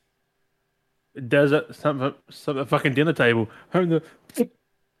 Daz at some fucking dinner table. That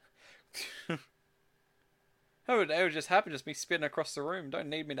would just happen, just me spitting across the room. Don't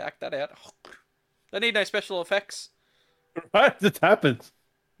need me to act that out. Don't need no special effects. Right, this happens.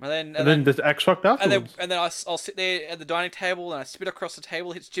 And And then just act shocked afterwards. then I'll sit there at the dining table and I spit across the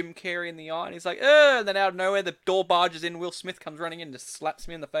table, hits Jim Carrey in the eye, and he's like, ugh! And then out of nowhere, the door barges in. Will Smith comes running in and just slaps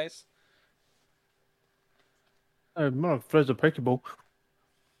me in the face. Oh, Mark throws a Pokeball.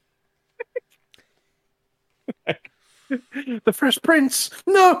 The Fresh Prince!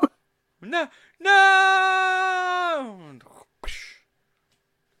 No! No, no!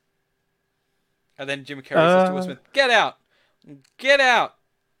 And then Jim Carrey says to Will Smith, "Get out, get out,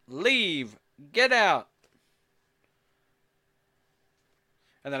 leave, get out."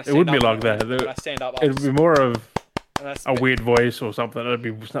 And then I It stand wouldn't be up like that. And I stand up. It'd be more of And I, a sp- weird voice or something. It'd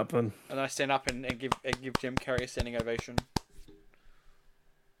be something. and I stand up and give Jim Carrey a standing ovation.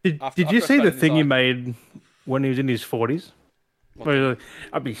 Did After you I see spat the in his thing he eye. made when he was in his 40s? Where he was like,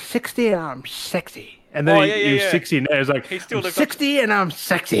 I'll be 60 and I'm sexy. And then Oh, he was yeah. 60 and now he's like, He still I'm lived up 60 and I'm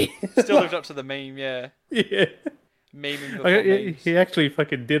sexy. Still lived up to the meme, yeah. Yeah. Memeing before Like, memes. he actually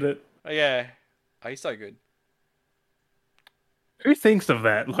fucking did it. Oh, yeah. Oh, he's so good. Who thinks of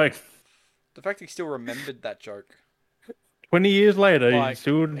that? Like, The fact he still remembered that joke. 20 years later, Like, he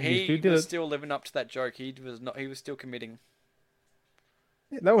still he did was it. still living up to that joke. He was still committing.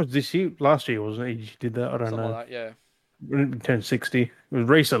 That was this year, last year, wasn't it? He did that. I don't Something know. like that, yeah. When he turned 60. It was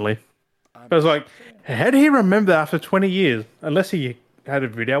recently. I was like, how did he remember after 20 years? Unless he had a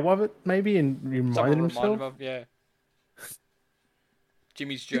video of it, maybe, and reminded Someone reminded himself. him of, yeah.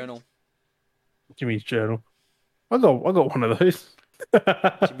 Jimmy's journal. Jimmy's journal. I got one of those.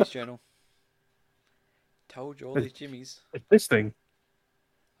 Jimmy's journal. Told you all these Jimmys. This thing,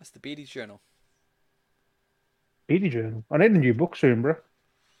 That's the Beatty's journal. Edie journal. I need a new book soon, bro.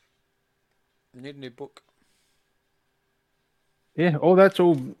 You need a new book. Yeah, all that's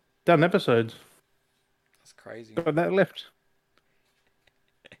all done episodes. That's crazy. Got that left.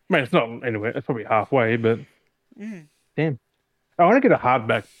 I mean, it's not anywhere. It's probably halfway, but damn. I want to get a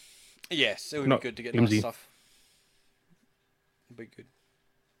hardback. Yes, it would Not be good to get flimsy. nice stuff. It'd be good.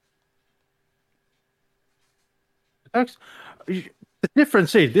 That's, the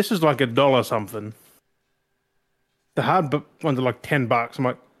difference is this is like $1 something. The hard ones are like $10. I'm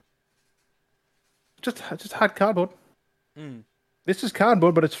like, just hard cardboard. Mm. This is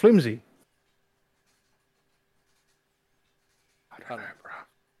cardboard, but it's flimsy. I I don't don't know, know. bro.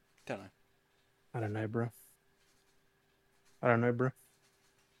 Don't know. I don't know, bro. I don't know, bro.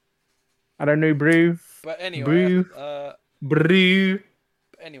 I don't know, bro. But anyway, Brew. Brew.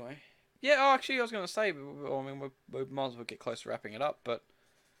 anyway, yeah. Oh, actually, I was going to say. I mean, we might as well get close to wrapping it up. But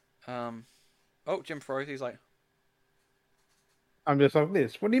oh, Jim froze. He's like, I'm just like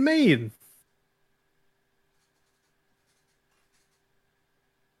this. What do you mean?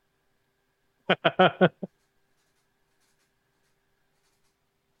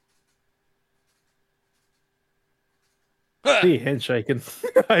 See your hand shaking.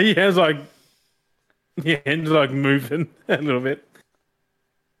 He has like your hands like moving a little bit.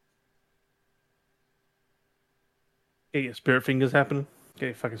 Get your spirit fingers happening. Get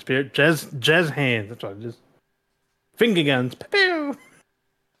your fucking spirit jazz hands. That's what it is. Finger guns. Pew!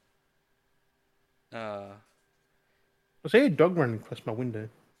 I see a dog running across my window.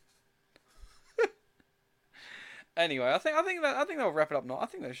 Anyway, I think they'll wrap it up. Not. I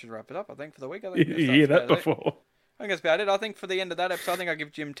think they should wrap it up. I think for the week. I You think hear that about it. before? I think that's about it. I think for the end of that episode, I think I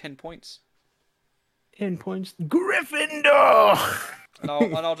give Jim 10 points. 10 points. Gryffindor! And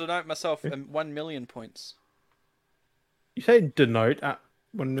I'll denote myself 1 million points. You say denote at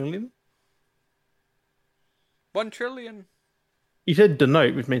 1 million? 1 trillion. You said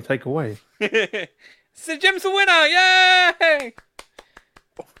denote, which means take away. So Jim's the winner! Yay!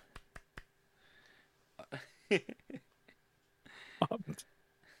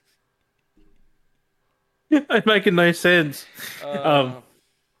 It's making no sense.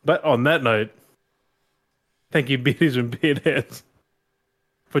 But on that note, thank you, Beardies and Beardheads,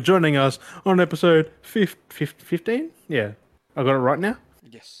 for joining us on episode 15? Yeah, I got it right now?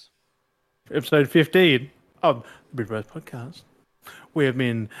 Yes. Episode 15 of the Bridrose Podcast. We have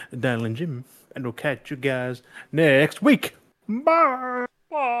been Daniel and Jim, and we'll catch you guys next week. Bye!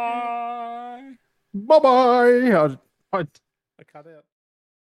 Bye! Bye-bye! I cut out.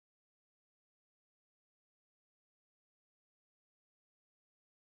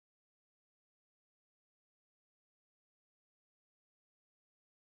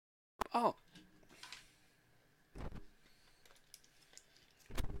 Oh.